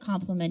it is a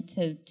compliment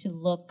to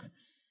look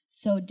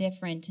so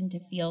different and to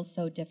feel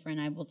so different.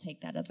 I will take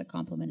that as a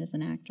compliment as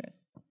an actress.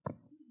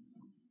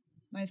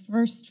 My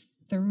first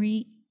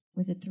 3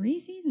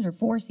 seasons or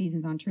 4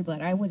 seasons on True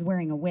Blood, I was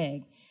wearing a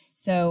wig.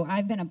 So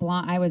I've been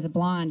I was a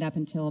blonde up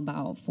until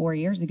about 4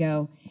 years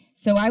ago.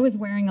 So I was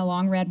wearing a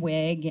long red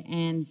wig,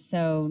 and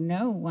so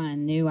no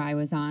one knew I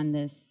was on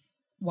this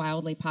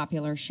wildly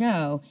popular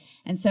show.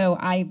 And so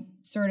I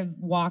sort of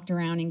walked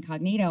around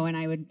incognito, and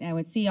I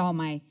would see all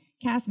my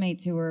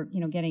castmates who were,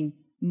 getting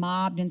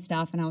mobbed and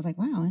stuff, and I was like,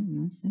 wow,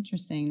 that's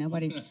interesting.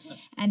 Nobody.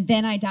 And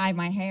then I dyed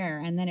my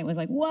hair, and then it was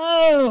like,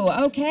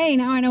 whoa, okay,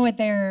 now I know what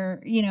they're,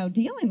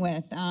 dealing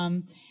with.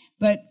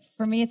 But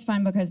for me, it's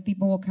fun because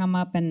people will come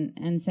up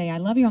and say, "I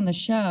love you on the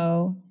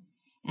show,"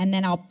 and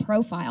then I'll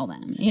profile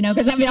them,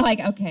 because I'll be like,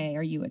 okay,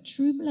 are you a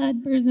True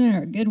Blood person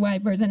or a Good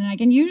Wife person? And I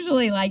can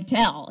usually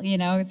tell,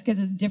 it's because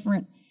it's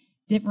different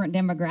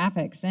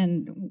demographics.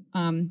 And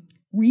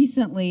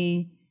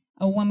recently,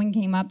 a woman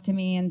came up to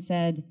me and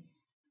said,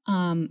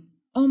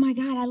 "Oh my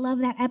God, I love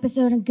that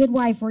episode of Good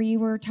Wife where you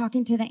were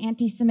talking to the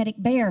anti-Semitic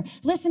bear.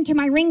 Listen to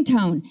my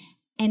ringtone."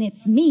 And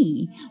it's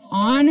me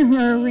on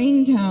her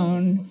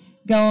ringtone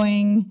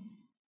going,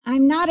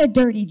 "I'm not a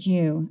dirty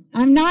Jew.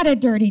 I'm not a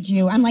dirty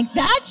Jew." I'm like,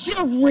 that's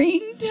your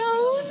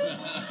ringtone?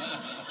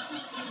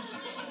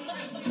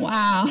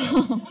 Wow.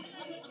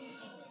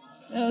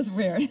 That was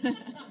weird.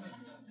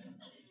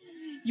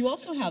 You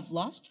also have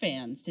lost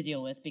fans to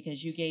deal with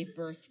because you gave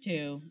birth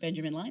to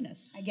Benjamin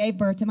Linus. I gave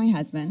birth to my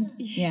husband,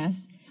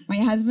 yes. My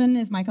husband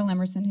is Michael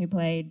Emerson, who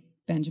played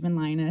Benjamin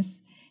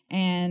Linus.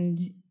 And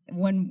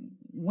when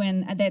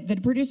the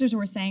producers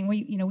were saying,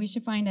 we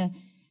should find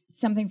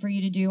something for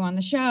you to do on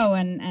the show.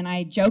 And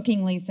I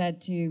jokingly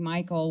said to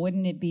Michael,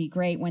 wouldn't it be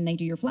great when they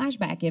do your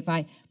flashback if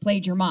I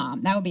played your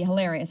mom? That would be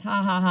hilarious.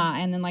 Ha, ha, ha.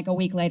 And then like a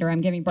week later,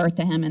 I'm giving birth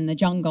to him in the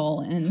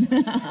jungle. And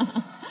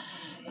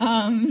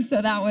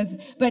so that was,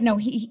 but no,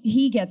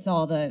 he gets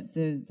all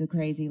the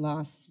crazy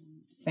Lost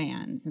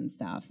fans and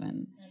stuff.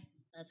 And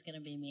That's going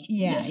to be me.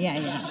 Yeah.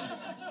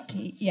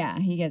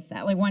 He gets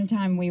that. Like one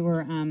time we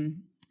were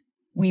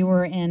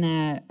in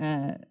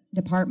a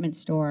department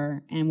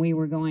store and we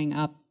were going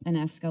up an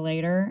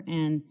escalator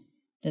and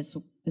this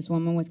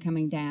woman was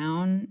coming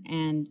down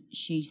and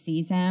she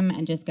sees him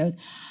and just goes,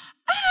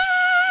 "Ah!"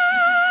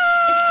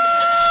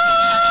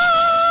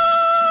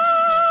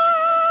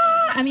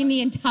 I mean,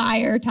 the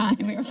entire time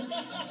we were,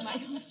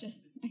 Michael's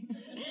just,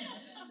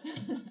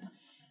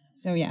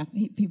 so yeah,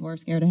 people were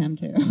scared of him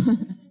too.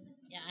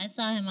 Yeah, I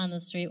saw him on the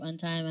street one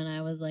time and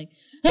I was like,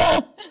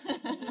 "Ah!"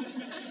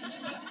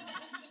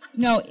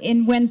 No,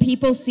 and when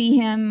people see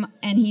him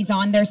and he's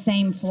on their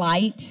same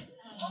flight,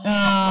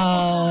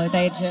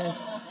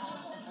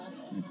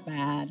 it's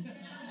bad.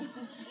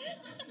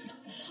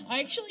 I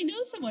actually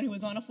know someone who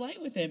was on a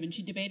flight with him, and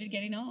she debated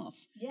getting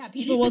off. Yeah,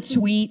 people will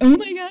tweet, "Oh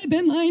my God,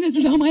 Ben Linus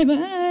is on my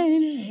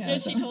mind." Yeah,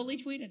 she totally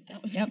tweeted.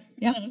 That was Yep.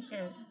 That was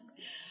her.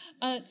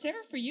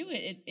 Sarah, for you,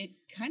 it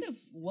kind of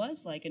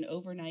was like an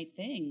overnight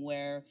thing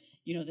where,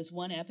 you know, this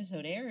one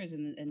episode airs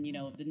and you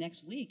know, the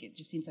next week it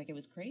just seems like it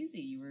was crazy.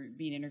 You were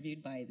being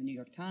interviewed by the New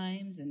York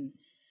Times and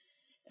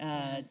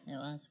it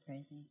was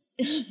crazy.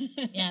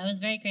 Yeah, it was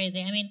very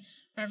crazy. I mean,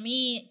 for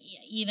me,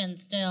 even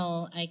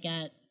still, I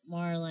get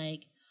more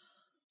like,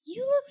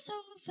 "You look so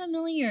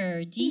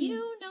familiar. Do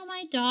you know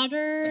my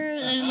daughter?"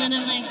 And then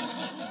I'm like,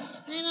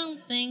 "I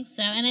don't think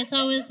so." And it's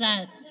always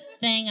that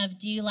thing of,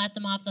 do you let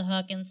them off the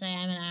hook and say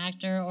I'm an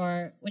actor,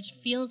 or which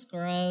feels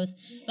gross,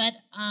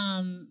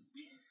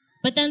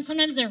 but then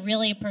sometimes they're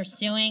really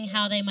pursuing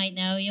how they might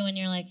know you, and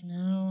you're like,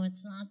 "No,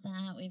 it's not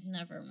that. We've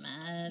never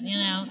met," you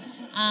know.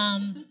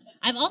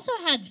 I've also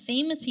had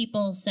famous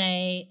people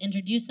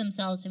introduce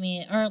themselves to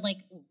me, or like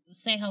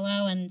say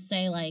hello and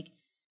say like,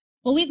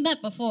 "Well, we've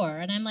met before,"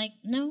 and I'm like,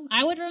 "No,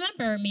 I would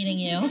remember meeting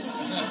you.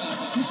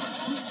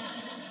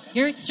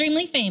 You're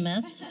extremely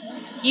famous.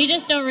 You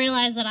just don't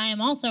realize that I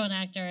am also an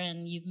actor,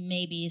 and you've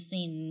maybe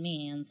seen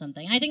me in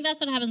something." I think that's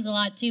what happens a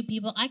lot too.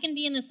 I can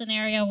be in a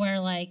scenario where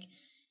like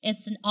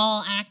it's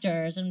all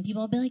actors, and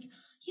people will be like,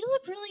 "You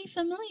look really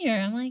familiar."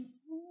 I'm like,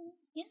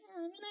 "Yeah,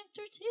 I'm an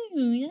actor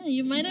too. Yeah,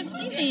 you might have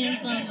seen me in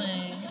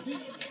something."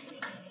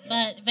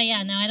 But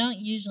yeah, no, I don't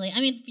usually.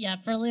 I mean, yeah,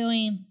 for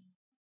Louie,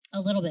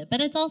 a little bit, but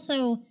it's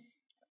also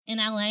in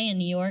LA and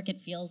New York.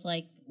 It feels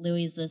like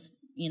Louie's this,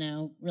 you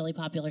know, really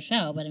popular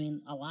show. But I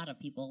mean, a lot of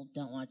people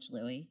don't watch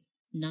Louie.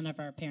 None of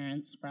our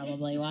parents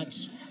probably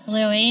watch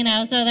Louie, you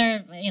know, so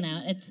they're, you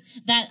know, it's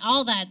that,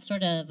 all that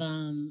sort of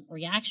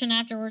reaction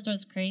afterwards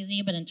was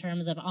crazy, but in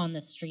terms of on the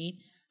street,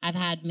 I've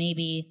had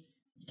maybe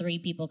 3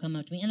 people come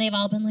up to me, and they've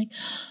all been like,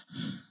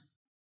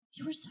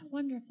 "You were so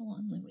wonderful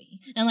on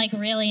Louie," and like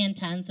really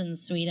intense and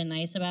sweet and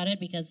nice about it,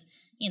 because,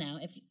 you know,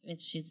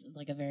 if she's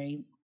like a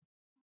very,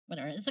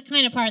 whatever, it's the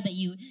kind of part that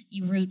you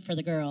root for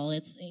the girl,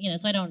 it's, you know,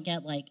 so I don't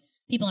get like,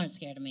 people aren't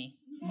scared of me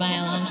by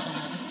a long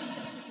shot.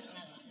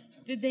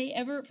 Did they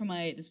ever, for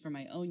my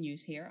own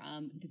use here,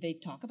 did they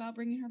talk about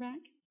bringing her back?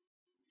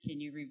 Can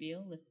you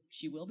reveal if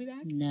she will be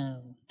back?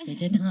 No, they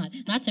did not.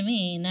 Not to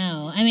me,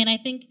 no. I mean, I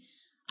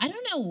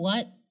don't know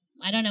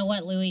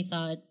what Louie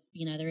thought,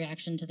 you know, the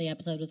reaction to the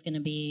episode was going to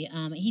be.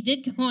 He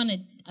did go on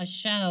a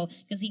show,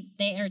 because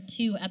they aired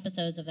 2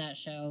 episodes of that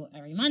show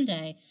every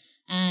Monday,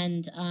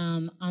 and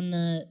on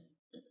the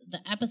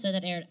episode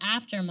that aired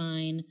after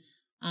mine,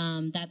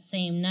 that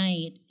same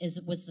night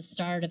was the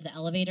start of the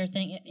elevator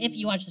thing. If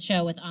you watch the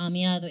show with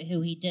Aimee, who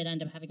he did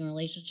end up having a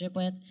relationship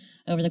with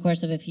over the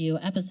course of a few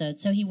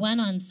episodes. So he went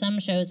on some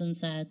shows and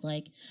said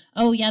like,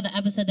 "Oh yeah, the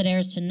episode that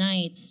airs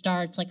tonight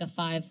starts like a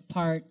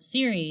 5-part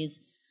series."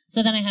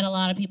 So then I had a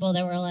lot of people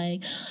that were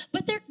like,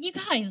 "But you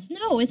guys,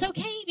 no, it's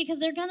okay because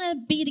they're gonna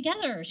be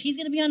together. She's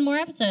gonna be on more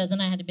episodes."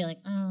 And I had to be like,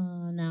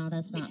 "Oh no,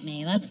 that's not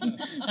me. That's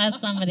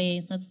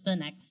somebody. That's the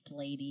next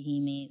lady he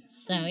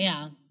meets." So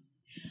yeah.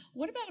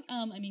 What about,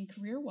 I mean,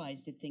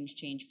 career-wise, did things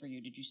change for you?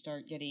 Did you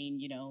start getting,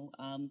 you know,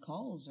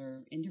 calls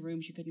or into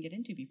rooms you couldn't get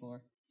into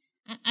before?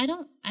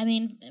 I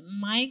mean,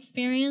 my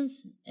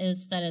experience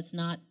is that it's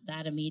not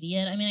that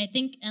immediate. I mean, I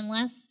think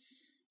unless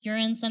you're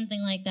in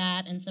something like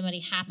that and somebody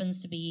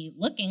happens to be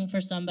looking for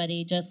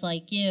somebody just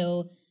like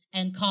you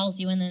and calls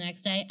you in the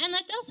next day, and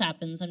that does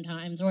happen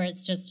sometimes where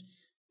it's just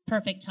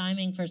perfect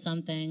timing for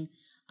something.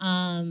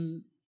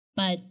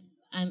 But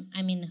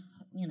I mean,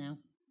 you know,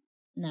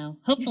 no.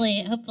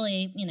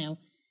 Hopefully, you know,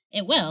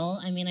 it will.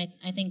 I mean,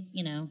 I think,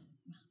 you know,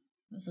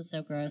 this is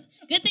so gross.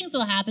 Good things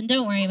will happen.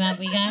 Don't worry about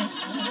me, guys.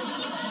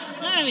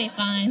 That'll be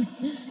fine.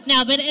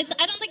 No, but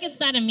I don't think it's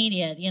that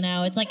immediate, you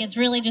know. It's like it's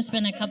really just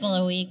been a couple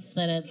of weeks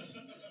since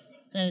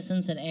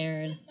it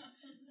aired.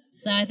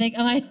 So I think,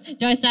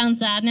 do I sound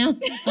sad now?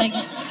 Like,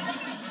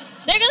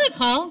 they're gonna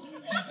call.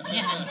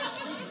 Yeah.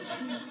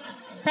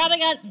 Probably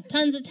got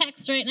tons of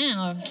texts right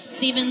now.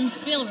 Steven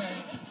Spielberg.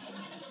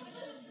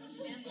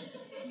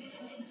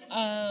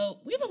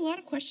 We have a lot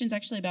of questions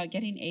actually about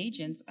getting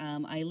agents.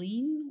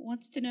 Eileen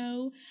wants to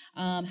know,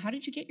 how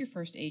did you get your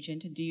first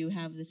agent, and do you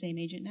have the same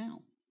agent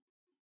now?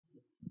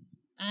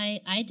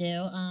 I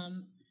do.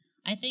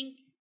 I think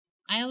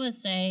I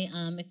always say,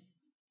 if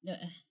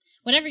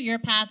whatever your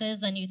path is,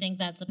 then you think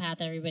that's the path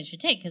everybody should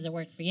take because it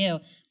worked for you.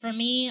 For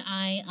me,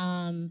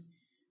 I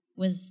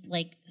was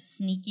like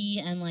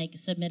sneaky and like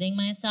submitting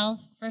myself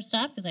for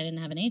stuff because I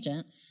didn't have an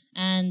agent,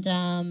 and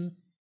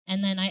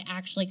then I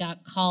actually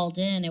got called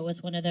in. It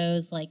was one of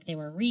those like they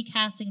were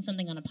recasting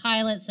something on a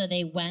pilot, so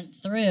they went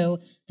through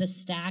the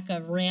stack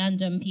of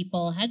random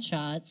people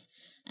headshots,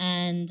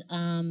 and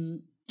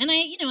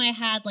I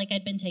had like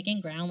I'd been taking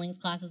groundlings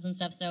classes and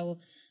stuff, so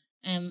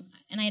and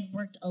I had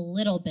worked a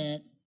little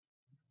bit.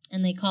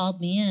 And they called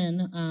me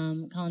in,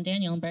 Colin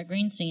Daniel and Brett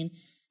Greenstein,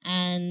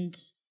 and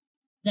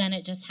then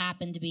it just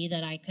happened to be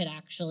that I could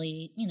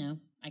actually,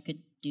 I could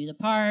do the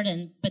part,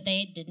 but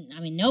they didn't,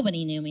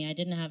 nobody knew me. I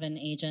didn't have an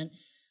agent.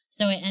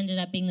 So it ended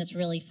up being this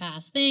really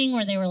fast thing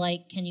where they were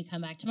like, can you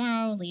come back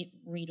tomorrow,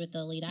 read with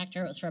the lead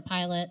actor? It was for a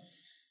pilot.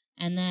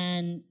 And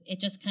then it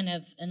just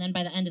and then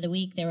by the end of the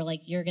week, they were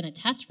like, you're going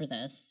to test for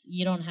this.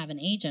 You don't have an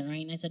agent,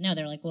 right? And I said, no.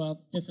 They're like,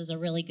 well, this is a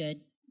really good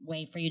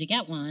way for you to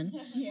get one.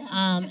 Yeah.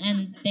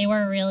 And they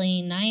were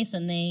really nice,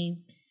 and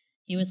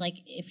he was like,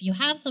 if you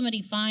have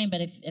somebody, fine,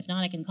 but if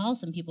not, I can call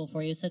some people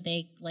for you. So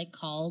they like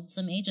called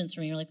some agents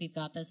for me. We're like, we've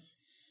got this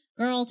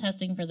girl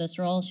testing for this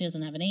role. She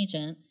doesn't have an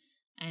agent.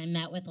 I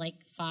met with like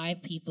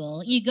 5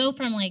 people. You go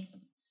from like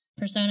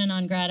persona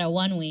non grata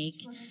one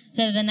week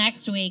to the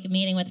next week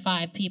meeting with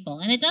 5 people.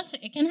 And it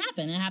can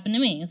happen. It happened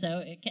to me.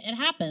 So it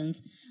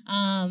happens.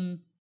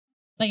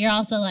 But you're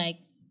also like,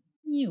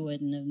 you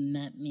wouldn't have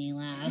met me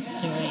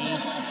last week.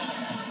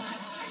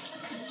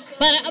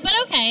 but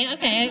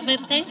okay.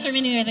 But thanks for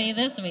meeting with me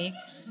this week.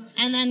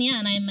 And then,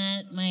 and I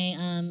met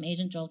my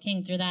agent, Joel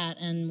King, through that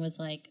and was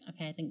like,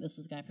 okay, I think this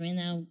is the guy for me. And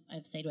now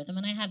I've stayed with him.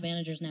 And I have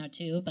managers now,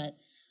 too. But,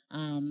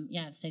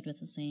 I've stayed with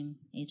the same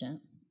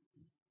agent.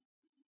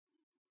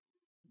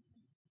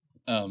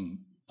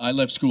 I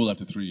left school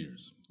after 3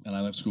 years. And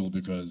I left school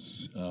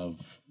because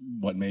of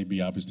what may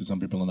be obvious to some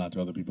people and not to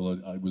other people.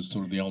 I was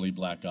sort of the only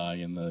black guy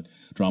in the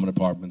drama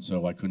department,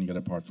 so I couldn't get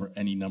a part for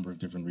any number of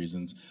different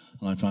reasons.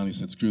 And I finally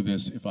said, screw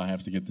this. If I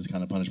have to get this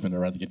kind of punishment, I'd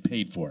rather get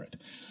paid for it.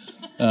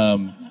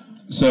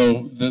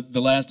 So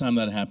the last time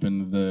that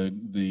happened,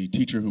 the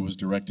teacher who was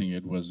directing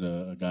it was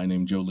a guy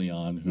named Joe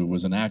Leon, who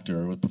was an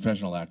actor, a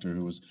professional actor,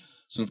 who was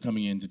sort of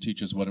coming in to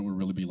teach us what it would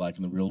really be like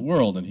in the real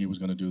world, and he was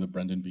going to do the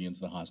Brendan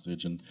Behan's The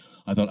Hostage, and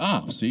I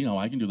thought, see, now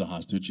I can do The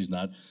Hostage. He's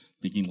not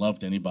making love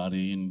to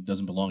anybody and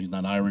doesn't belong. He's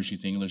not Irish,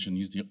 he's English, and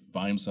he's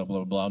by himself,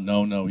 blah, blah,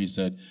 blah. No, he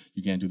said,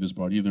 you can't do this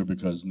part either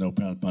because, no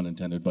pun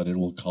intended, but it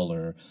will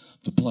color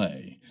the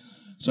play.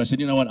 So I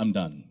said, you know what, I'm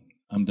done.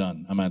 I'm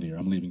out of here,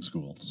 I'm leaving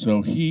school.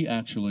 So he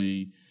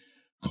actually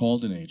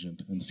called an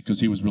agent,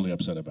 because he was really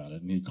upset about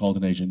it, and he called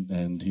an agent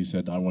and he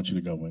said, I want you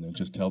to go in and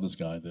just tell this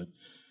guy that,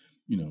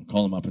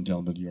 call him up and tell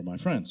him that you're my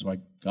friend. So I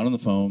got on the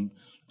phone,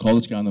 called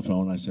this guy on the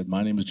phone. I said,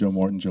 my name is Joe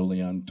Morton. Joe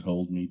Leon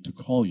told me to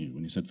call you.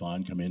 And he said,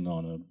 fine, come in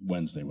on a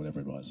Wednesday, whatever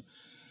it was.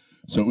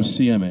 So it was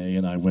CMA,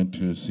 and I went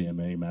to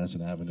CMA,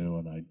 Madison Avenue,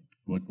 and I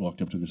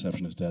walked up to the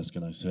receptionist desk,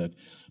 and I said,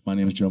 my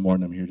name is Joe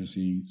Morton. I'm here to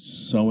see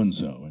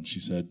so-and-so. And she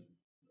said,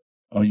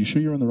 are you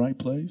sure you're in the right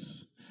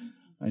place?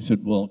 I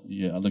said, well,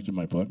 yeah. I looked at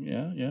my book.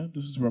 Yeah,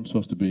 this is where I'm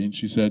supposed to be. And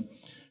she said,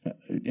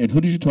 and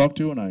who did you talk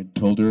to? And I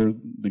told her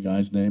the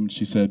guy's name, and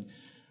she said,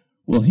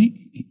 well,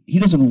 he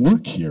doesn't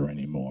work here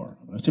anymore.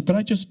 I said, but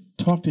I just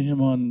talked to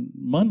him on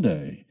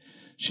Monday.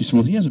 She said,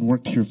 well, he hasn't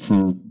worked here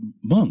for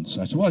months.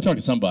 I said, well, I talked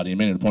to somebody and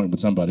made an appointment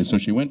with somebody. So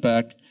she went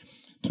back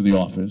to the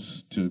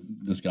office, to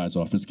this guy's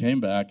office,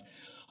 came back.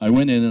 I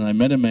went in and I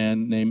met a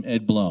man named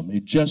Ed Blum.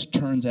 It just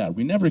turns out,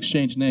 we never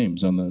exchanged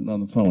names on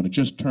the phone. It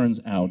just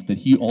turns out that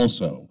he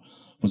also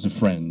was a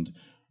friend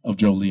of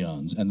Joe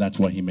Leon's, and that's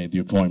why he made the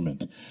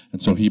appointment.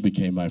 And so he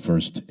became my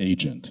first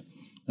agent.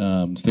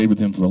 Stayed with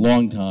him for a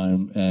long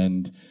time,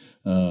 and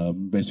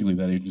basically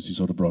that agency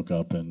sort of broke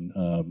up, and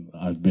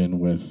I've been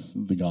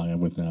with the guy I'm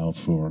with now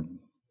for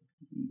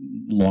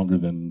longer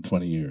than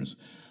 20 years.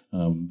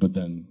 But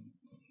then,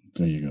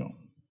 there you go.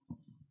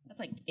 That's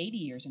like 80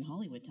 years in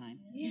Hollywood time.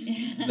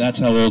 That's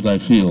how old I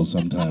feel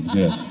sometimes,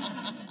 yes.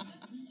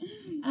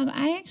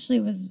 I actually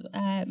was,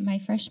 my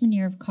freshman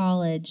year of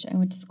college, I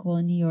went to school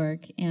in New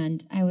York,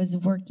 and I was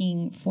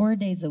working 4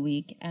 days a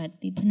week at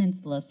the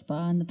Peninsula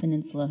Spa and the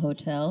Peninsula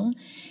Hotel.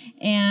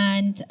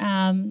 And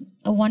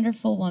a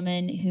wonderful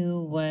woman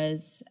who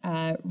was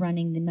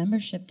running the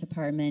membership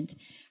department,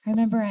 I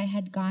remember I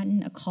had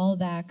gotten a call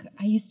back.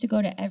 I used to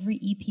go to every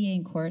EPA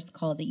and chorus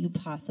call that you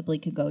possibly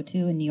could go to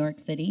in New York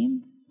City.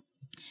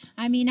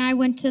 I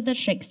went to the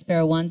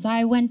Shakespeare ones,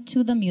 I went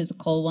to the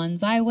musical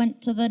ones, I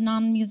went to the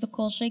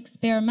non-musical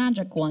Shakespeare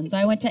magic ones,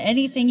 I went to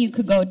anything you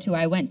could go to,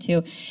 I went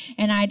to.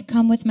 And I'd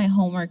come with my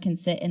homework and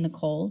sit in the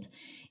cold.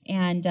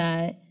 And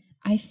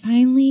I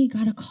finally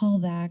got a call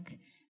back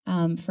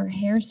for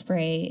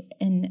Hairspray,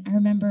 and I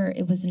remember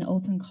it was an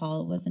open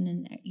call. It wasn't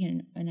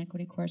an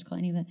equity chorus call,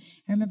 any of that.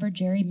 I remember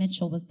Jerry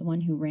Mitchell was the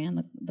one who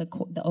ran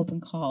the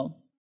open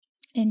call.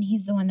 And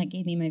he's the one that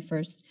gave me my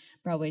first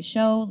Broadway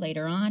show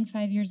later on,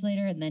 5 years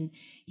later. And then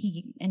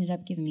he ended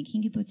up giving me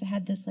Kinky Boots. I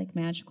had this like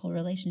magical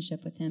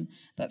relationship with him.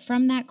 But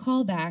from that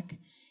callback,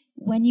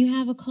 when you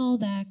have a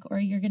callback or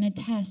you're going to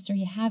test or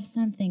you have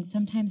something,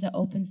 sometimes it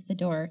opens the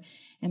door.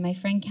 And my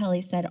friend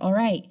Kelly said, all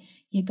right,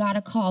 you got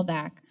a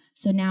callback.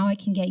 So now I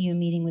can get you a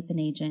meeting with an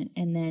agent.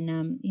 And then,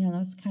 that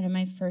was kind of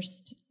my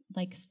first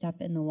like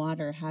step in the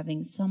water,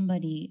 having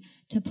somebody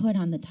to put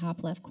on the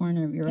top left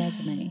corner of your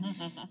resume,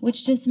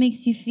 which just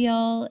makes you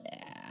feel,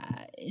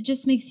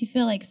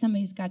 like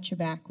somebody's got your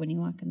back when you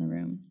walk in the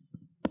room.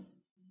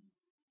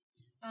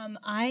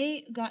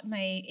 I got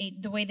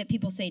the way that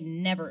people say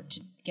never to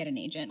get an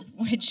agent,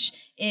 which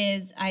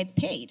is I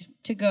paid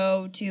to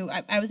go to,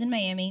 I was in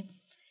Miami,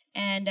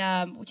 and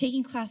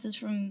taking classes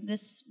from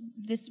this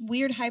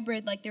weird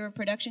hybrid, like they were a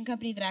production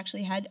company that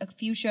actually had a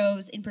few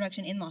shows in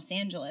production in Los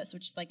Angeles,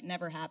 which like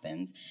never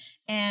happens.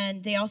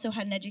 And they also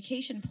had an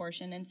education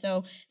portion. And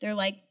so they're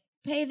like,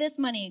 pay this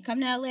money,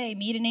 come to LA,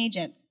 meet an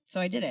agent.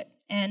 So I did it.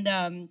 And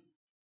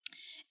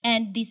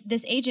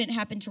this agent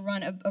happened to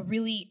run a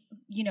really,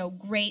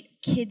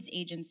 great kids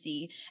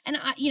agency. And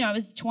I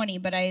was 20,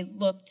 but I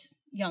looked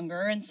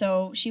younger. And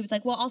so she was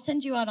like, well, I'll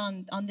send you out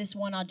on this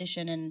one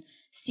audition and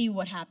see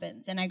what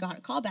happens. And I got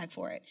a call back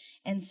for it.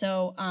 And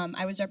so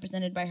I was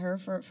represented by her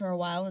for a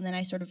while, and then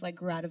I sort of like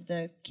grew out of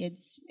the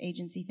kids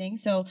agency thing.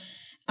 So,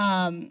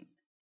 and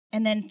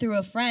then through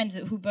a friend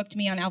who booked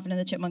me on Alvin and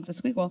the Chipmunks of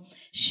Squeakquel,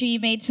 she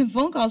made some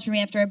phone calls for me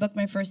after I booked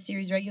my first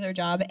series regular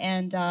job.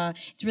 And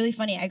it's really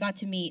funny. I got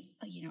to meet,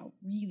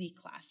 really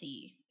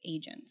classy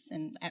agents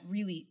and at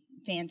really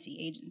fancy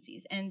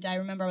agencies. And I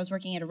remember I was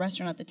working at a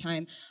restaurant at the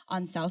time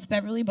on South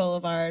Beverly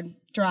Boulevard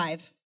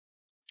Drive,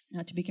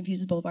 not to be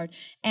confused with Boulevard.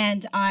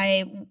 And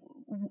I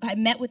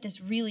met with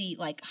this really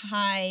like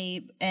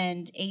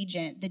high-end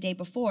agent the day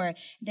before.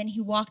 Then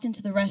he walked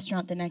into the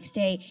restaurant the next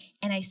day,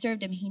 and I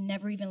served him. He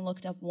never even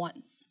looked up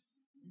once.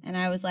 And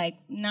I was like,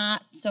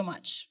 not so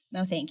much.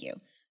 No, thank you.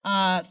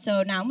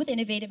 So now I'm with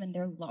Innovative, and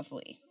they're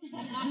lovely.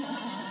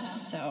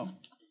 So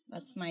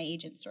that's my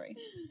agent story.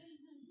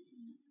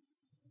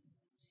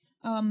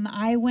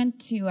 I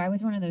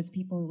was one of those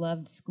people who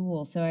loved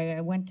school. So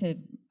I went to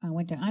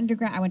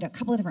undergrad. I went to a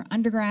couple of different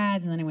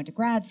undergrads, and then I went to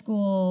grad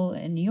school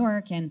in New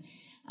York. And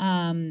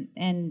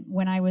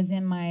when I was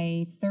in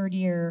my third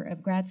year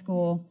of grad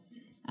school,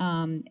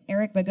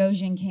 Eric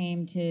Bogosian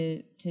came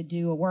to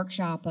do a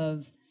workshop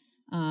of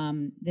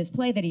this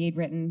play that he had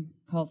written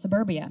called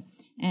Suburbia.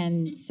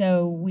 And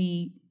so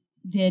we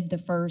did the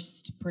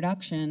first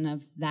production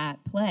of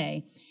that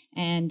play.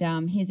 And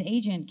his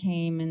agent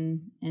came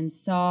and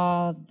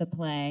saw the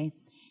play,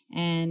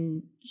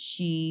 and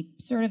she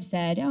sort of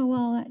said, oh,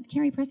 well,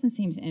 Carrie Preston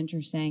seems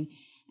interesting.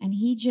 And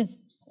he just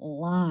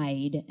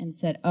lied and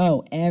said,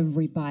 oh,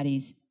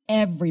 everybody's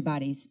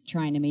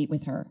trying to meet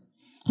with her.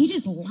 He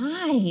just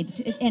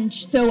lied. And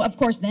so, of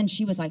course, then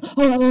she was like,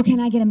 oh, well, can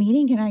I get a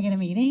meeting? Can I get a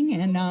meeting?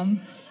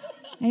 And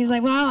he was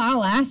like, well,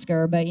 I'll ask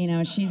her, but,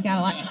 she's got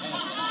a lot.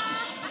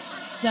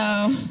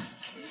 So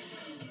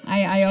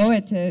I owe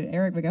it to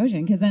Eric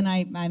Bogosian, because then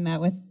I met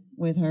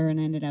with her and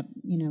ended up,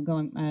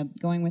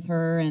 going with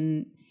her.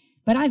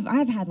 But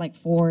I've had like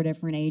 4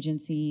 different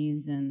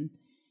agencies and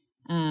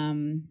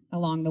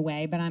along the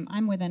way. But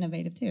I'm with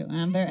Innovative too.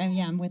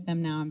 I'm with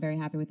them now. I'm very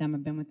happy with them.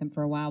 I've been with them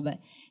for a while. But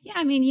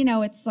yeah,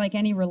 it's like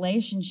any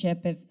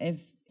relationship.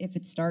 If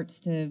it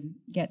starts to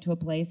get to a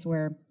place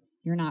where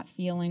you're not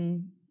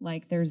feeling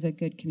like there's a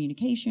good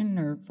communication,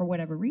 or for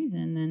whatever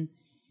reason, then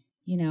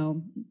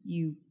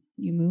you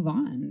move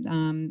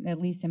on,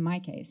 at least in my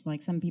case.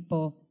 Like some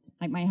people,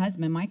 like my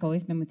husband, Michael,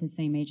 he's been with the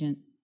same agent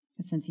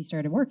since he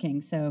started working.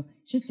 So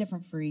it's just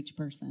different for each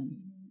person.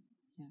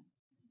 Yeah.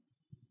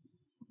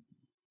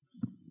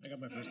 I got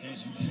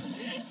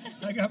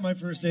my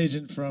first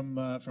agent from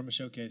a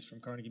showcase from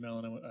Carnegie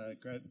Mellon.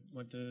 I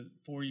went to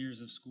 4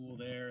 years of school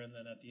there, and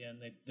then at the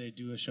end they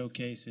do a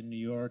showcase in New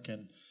York,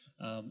 and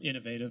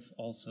Innovative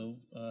also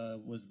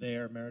was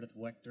there. Meredith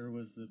Wechter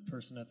was the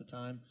person at the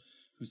time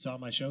who saw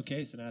my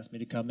showcase and asked me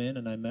to come in,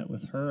 and I met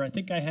with her. I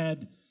think I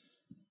had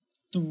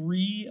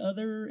 3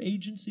 other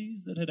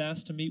agencies that had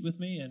asked to meet with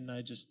me, and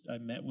I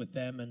met with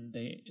them, and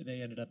they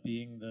ended up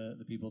being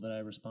the people that I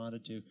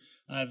responded to.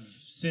 I've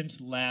since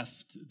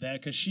left that,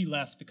 because she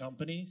left the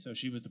company, so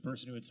she was the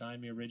person who had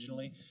signed me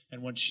originally,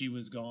 and once she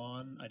was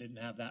gone, I didn't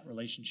have that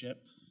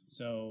relationship,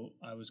 so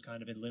I was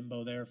kind of in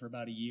limbo there for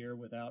about a year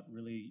without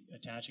really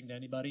attaching to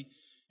anybody.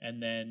 And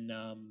then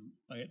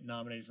I got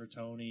nominated for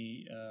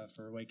Tony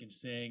for Awake and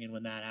Sing, and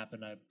when that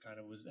happened, I kind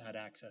of had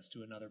access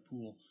to another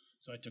pool.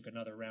 So I took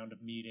another round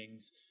of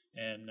meetings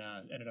and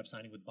ended up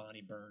signing with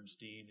Bonnie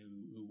Bernstein,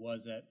 who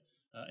was at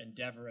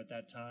Endeavor at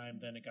that time.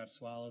 Then it got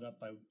swallowed up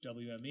by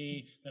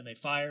WME. Then they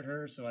fired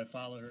her, so I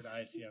followed her to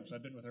ICM. So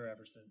I've been with her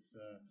ever since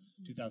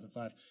 2005.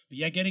 But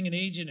yeah, getting an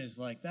agent is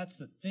like, that's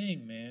the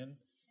thing, man.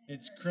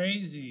 It's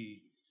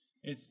crazy.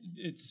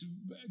 it's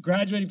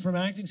graduating from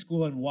acting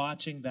school and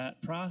watching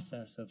that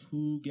process of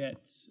who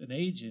gets an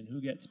agent,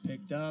 who gets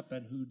picked up,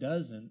 and who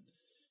doesn't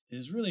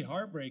is really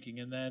heartbreaking.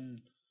 And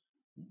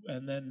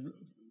then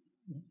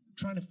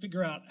trying to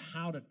figure out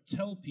how to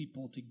tell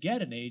people to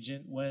get an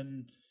agent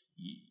when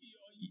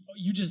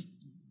you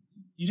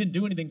didn't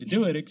do anything to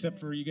do it except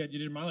for you did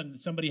your mile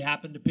and somebody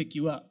happened to pick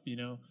you up,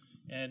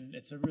 And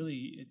it's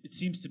it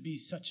seems to be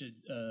such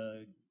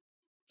a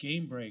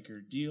game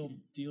breaker, deal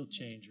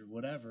changer,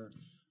 whatever.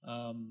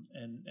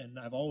 And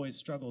I've always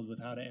struggled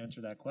with how to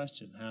answer that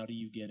question. How do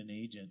you get an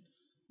agent?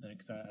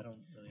 Because I don't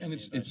really. And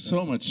it's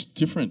so much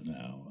different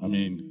now. I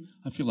mean,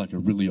 I feel like a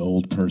really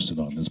old person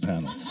on this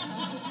panel.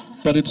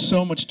 But it's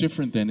so much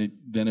different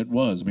than it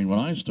was. I mean, when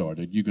I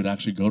started, you could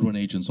actually go to an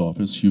agent's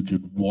office, you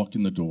could walk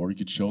in the door, you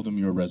could show them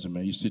your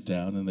resume, you sit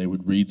down, and they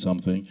would read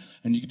something,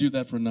 and you could do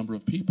that for a number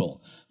of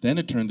people. Then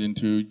it turned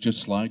into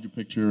just slide your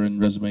picture and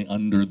resume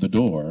under the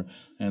door,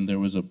 and there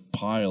was a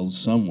pile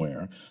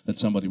somewhere that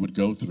somebody would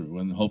go through,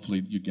 and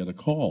hopefully you'd get a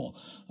call.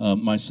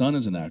 My son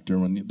is an actor,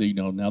 and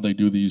now they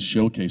do these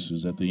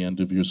showcases at the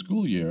end of your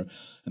school year,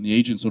 and the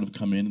agents sort of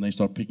come in and they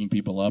start picking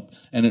people up,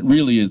 and it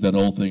really is that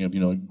old thing of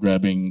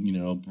grabbing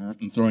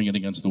and throwing it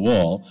against the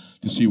wall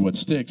to see what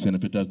sticks, and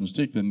if it doesn't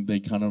stick, then they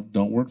kind of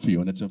don't work for you,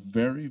 and it's a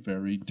very,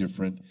 very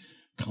different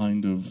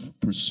kind of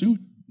pursuit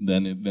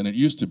than it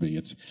used to be.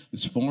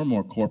 It's far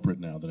more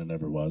corporate now than it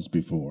ever was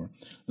before.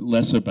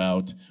 Less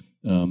about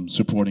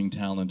supporting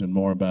talent and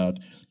more about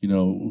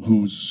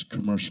who's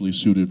commercially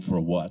suited for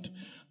what.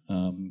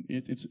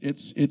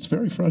 It's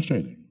very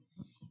frustrating.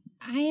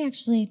 I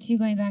actually, too,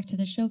 going back to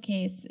the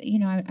showcase,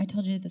 I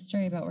told you the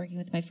story about working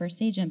with my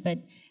first agent, but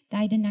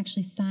I didn't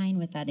actually sign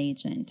with that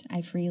agent. I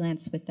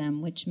freelanced with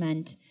them, which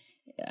meant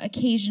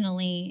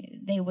occasionally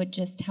they would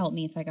just help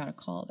me if I got a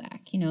call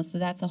back, so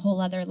that's a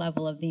whole other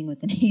level of being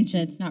with an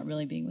agent. It's not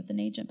really being with an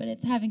agent, but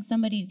it's having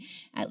somebody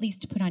at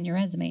least to put on your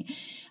resume.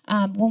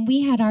 When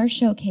we had our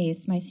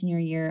showcase my senior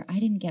year, I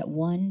didn't get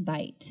one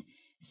bite.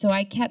 So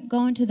I kept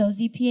going to those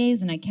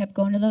EPAs and I kept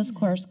going to those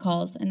course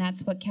calls, and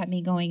that's what kept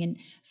me going. And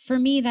for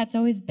me, that's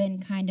always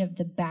been kind of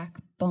the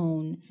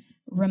backbone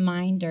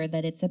reminder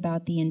that it's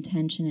about the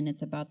intention and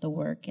it's about the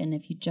work. And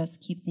if you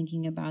just keep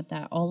thinking about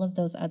that, all of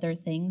those other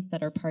things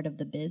that are part of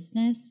the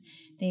business,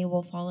 they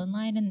will fall in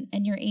line.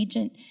 And your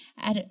agent,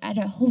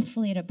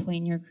 hopefully at a point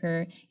in your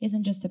career,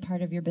 isn't just a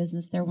part of your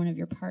business. They're one of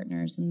your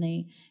partners, and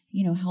they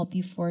help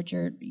you forge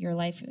your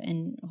life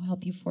and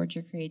help you forge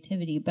your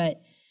creativity.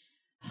 But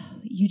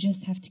you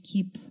just have to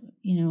keep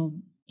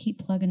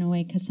plugging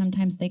away, because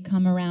sometimes they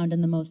come around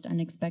in the most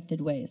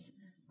unexpected ways.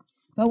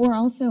 But we're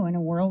also in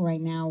a world right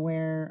now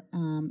where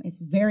it's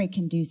very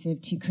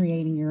conducive to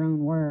creating your own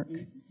work.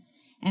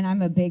 And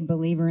I'm a big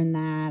believer in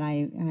that.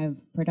 I have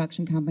a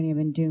production company. I've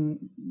been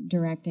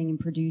directing and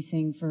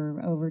producing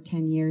for over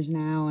 10 years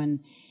now.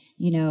 And,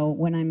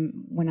 when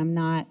I'm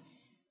not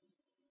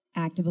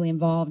actively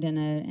involved in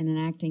an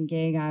acting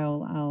gig,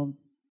 I'll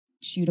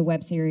shoot a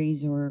web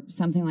series or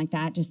something like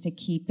that just to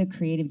keep the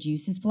creative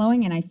juices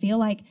flowing. And I feel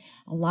like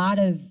a lot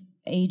of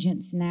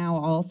agents now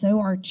also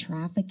are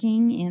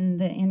trafficking in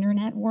the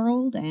internet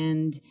world.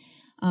 And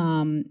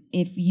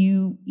if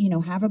you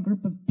have a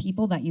group of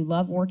people that you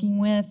love working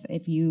with,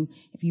 if you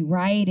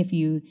write, if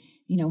you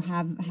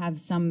have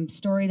some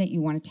story that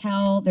you want to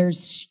tell,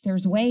 there's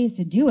ways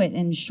to do it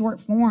in short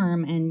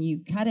form, and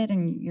you cut it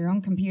in your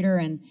own computer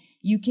and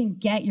you can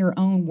get your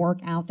own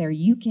work out there.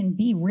 You can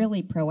be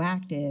really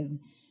proactive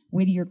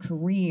with your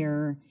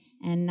career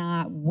and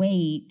not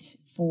wait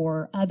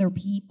for other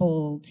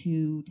people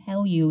to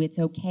tell you it's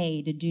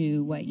okay to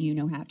do what you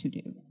know how to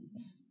do.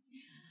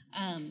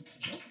 I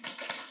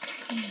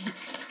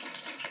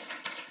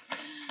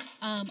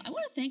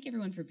want to thank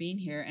everyone for being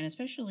here, and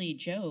especially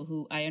Joe,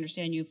 who I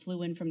understand you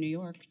flew in from New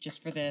York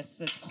just for this.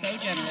 That's so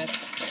generous.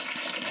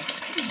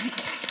 Yes.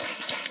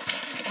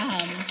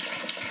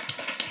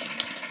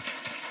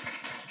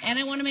 And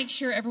I want to make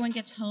sure everyone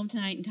gets home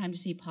tonight in time to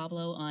see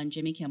Pablo on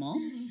Jimmy Kimmel.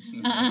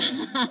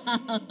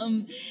 But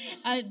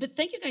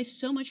thank you guys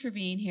so much for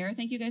being here.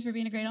 Thank you guys for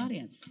being a great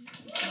audience.